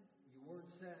लागि. Your word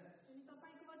says, अनि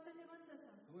तपाईको वचनले भन्दछ,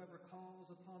 whoever calls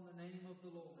upon the name of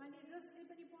the Lord अनि जसले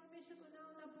पनि परमेश्वरको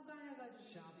नामलाई पुकारा गर्छ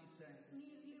shall be saved.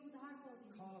 उनीहरूले उद्धार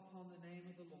पाउनेछ. Call upon the name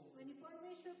of the Lord. अनि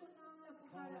परमेश्वरको नामलाई Call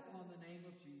पुकारा upon गर्नु. the name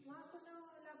of Jesus. उहाँको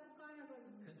नामलाई पुकारा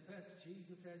गर्नुहोस्. Confess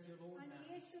Jesus as your Lord अनि now.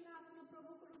 येशूलाई आफ्नो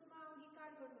प्रभुको रूपमा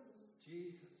अंगीकार गर्नुहोस्.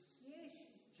 Jesus, Yeshu,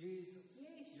 Jesus,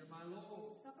 Yeshu, you're my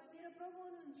Lord. तपाईँ मेरो प्रभु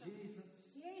हुनुहुन्छ. Jesus,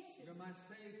 Yeshu, you're my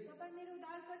Savior. तपाईँ मेरो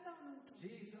उद्धारकर्ता हुनुहुन्छ.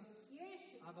 Jesus,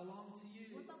 Yeshu, I belong to म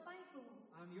you. तपाईको हुँ.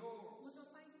 I'm म yours.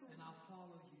 तपाईको And hmm. I'll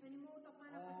follow you अनि म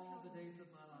तपाईलाई all the पछ्याउँछु. days of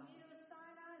my life. मेरो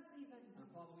सारा जीवनमा. And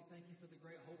Father, we thank you for the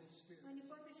great Holy Spirit. अनि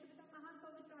परमेश्वर पिता महान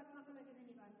पवित्र आत्माको लागि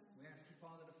धन्यवाद छ. We ask you,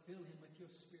 Father, to fill him with your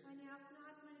Spirit. अनि आफ्नो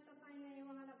आत्माले तपाईलाई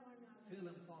उहाँलाई भर्नुहोस्. Fill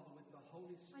him, Father, with the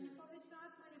Holy अनि Spirit. पवित्र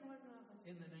आत्माले भर्नुहोस्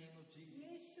In the name of Jesus.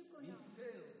 येशूको Be नाममा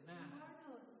filled now.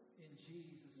 भर्नुहोस् In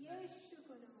Jesus' name.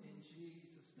 येशूको नाममा In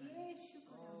Jesus' name.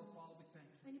 येशूको Oh, नाममा Father, we thank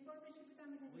you. अनि परमेश्वर पिता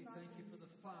हामी We धन्यवाद thank you for दिन्छौँ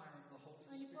the fire of the Holy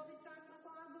अनि Spirit. पवित्र आत्माको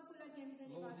आगोको लागि हामी Lord,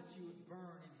 धन्यवाद that you दिन्छौँ would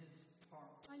burn in his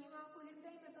heart. अनि उहाँको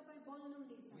हृदयमा तपाईँ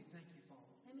बल्नुहुनेछ We thank you,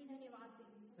 Father. हामी धन्यवाद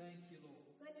दिन्छौँ Thank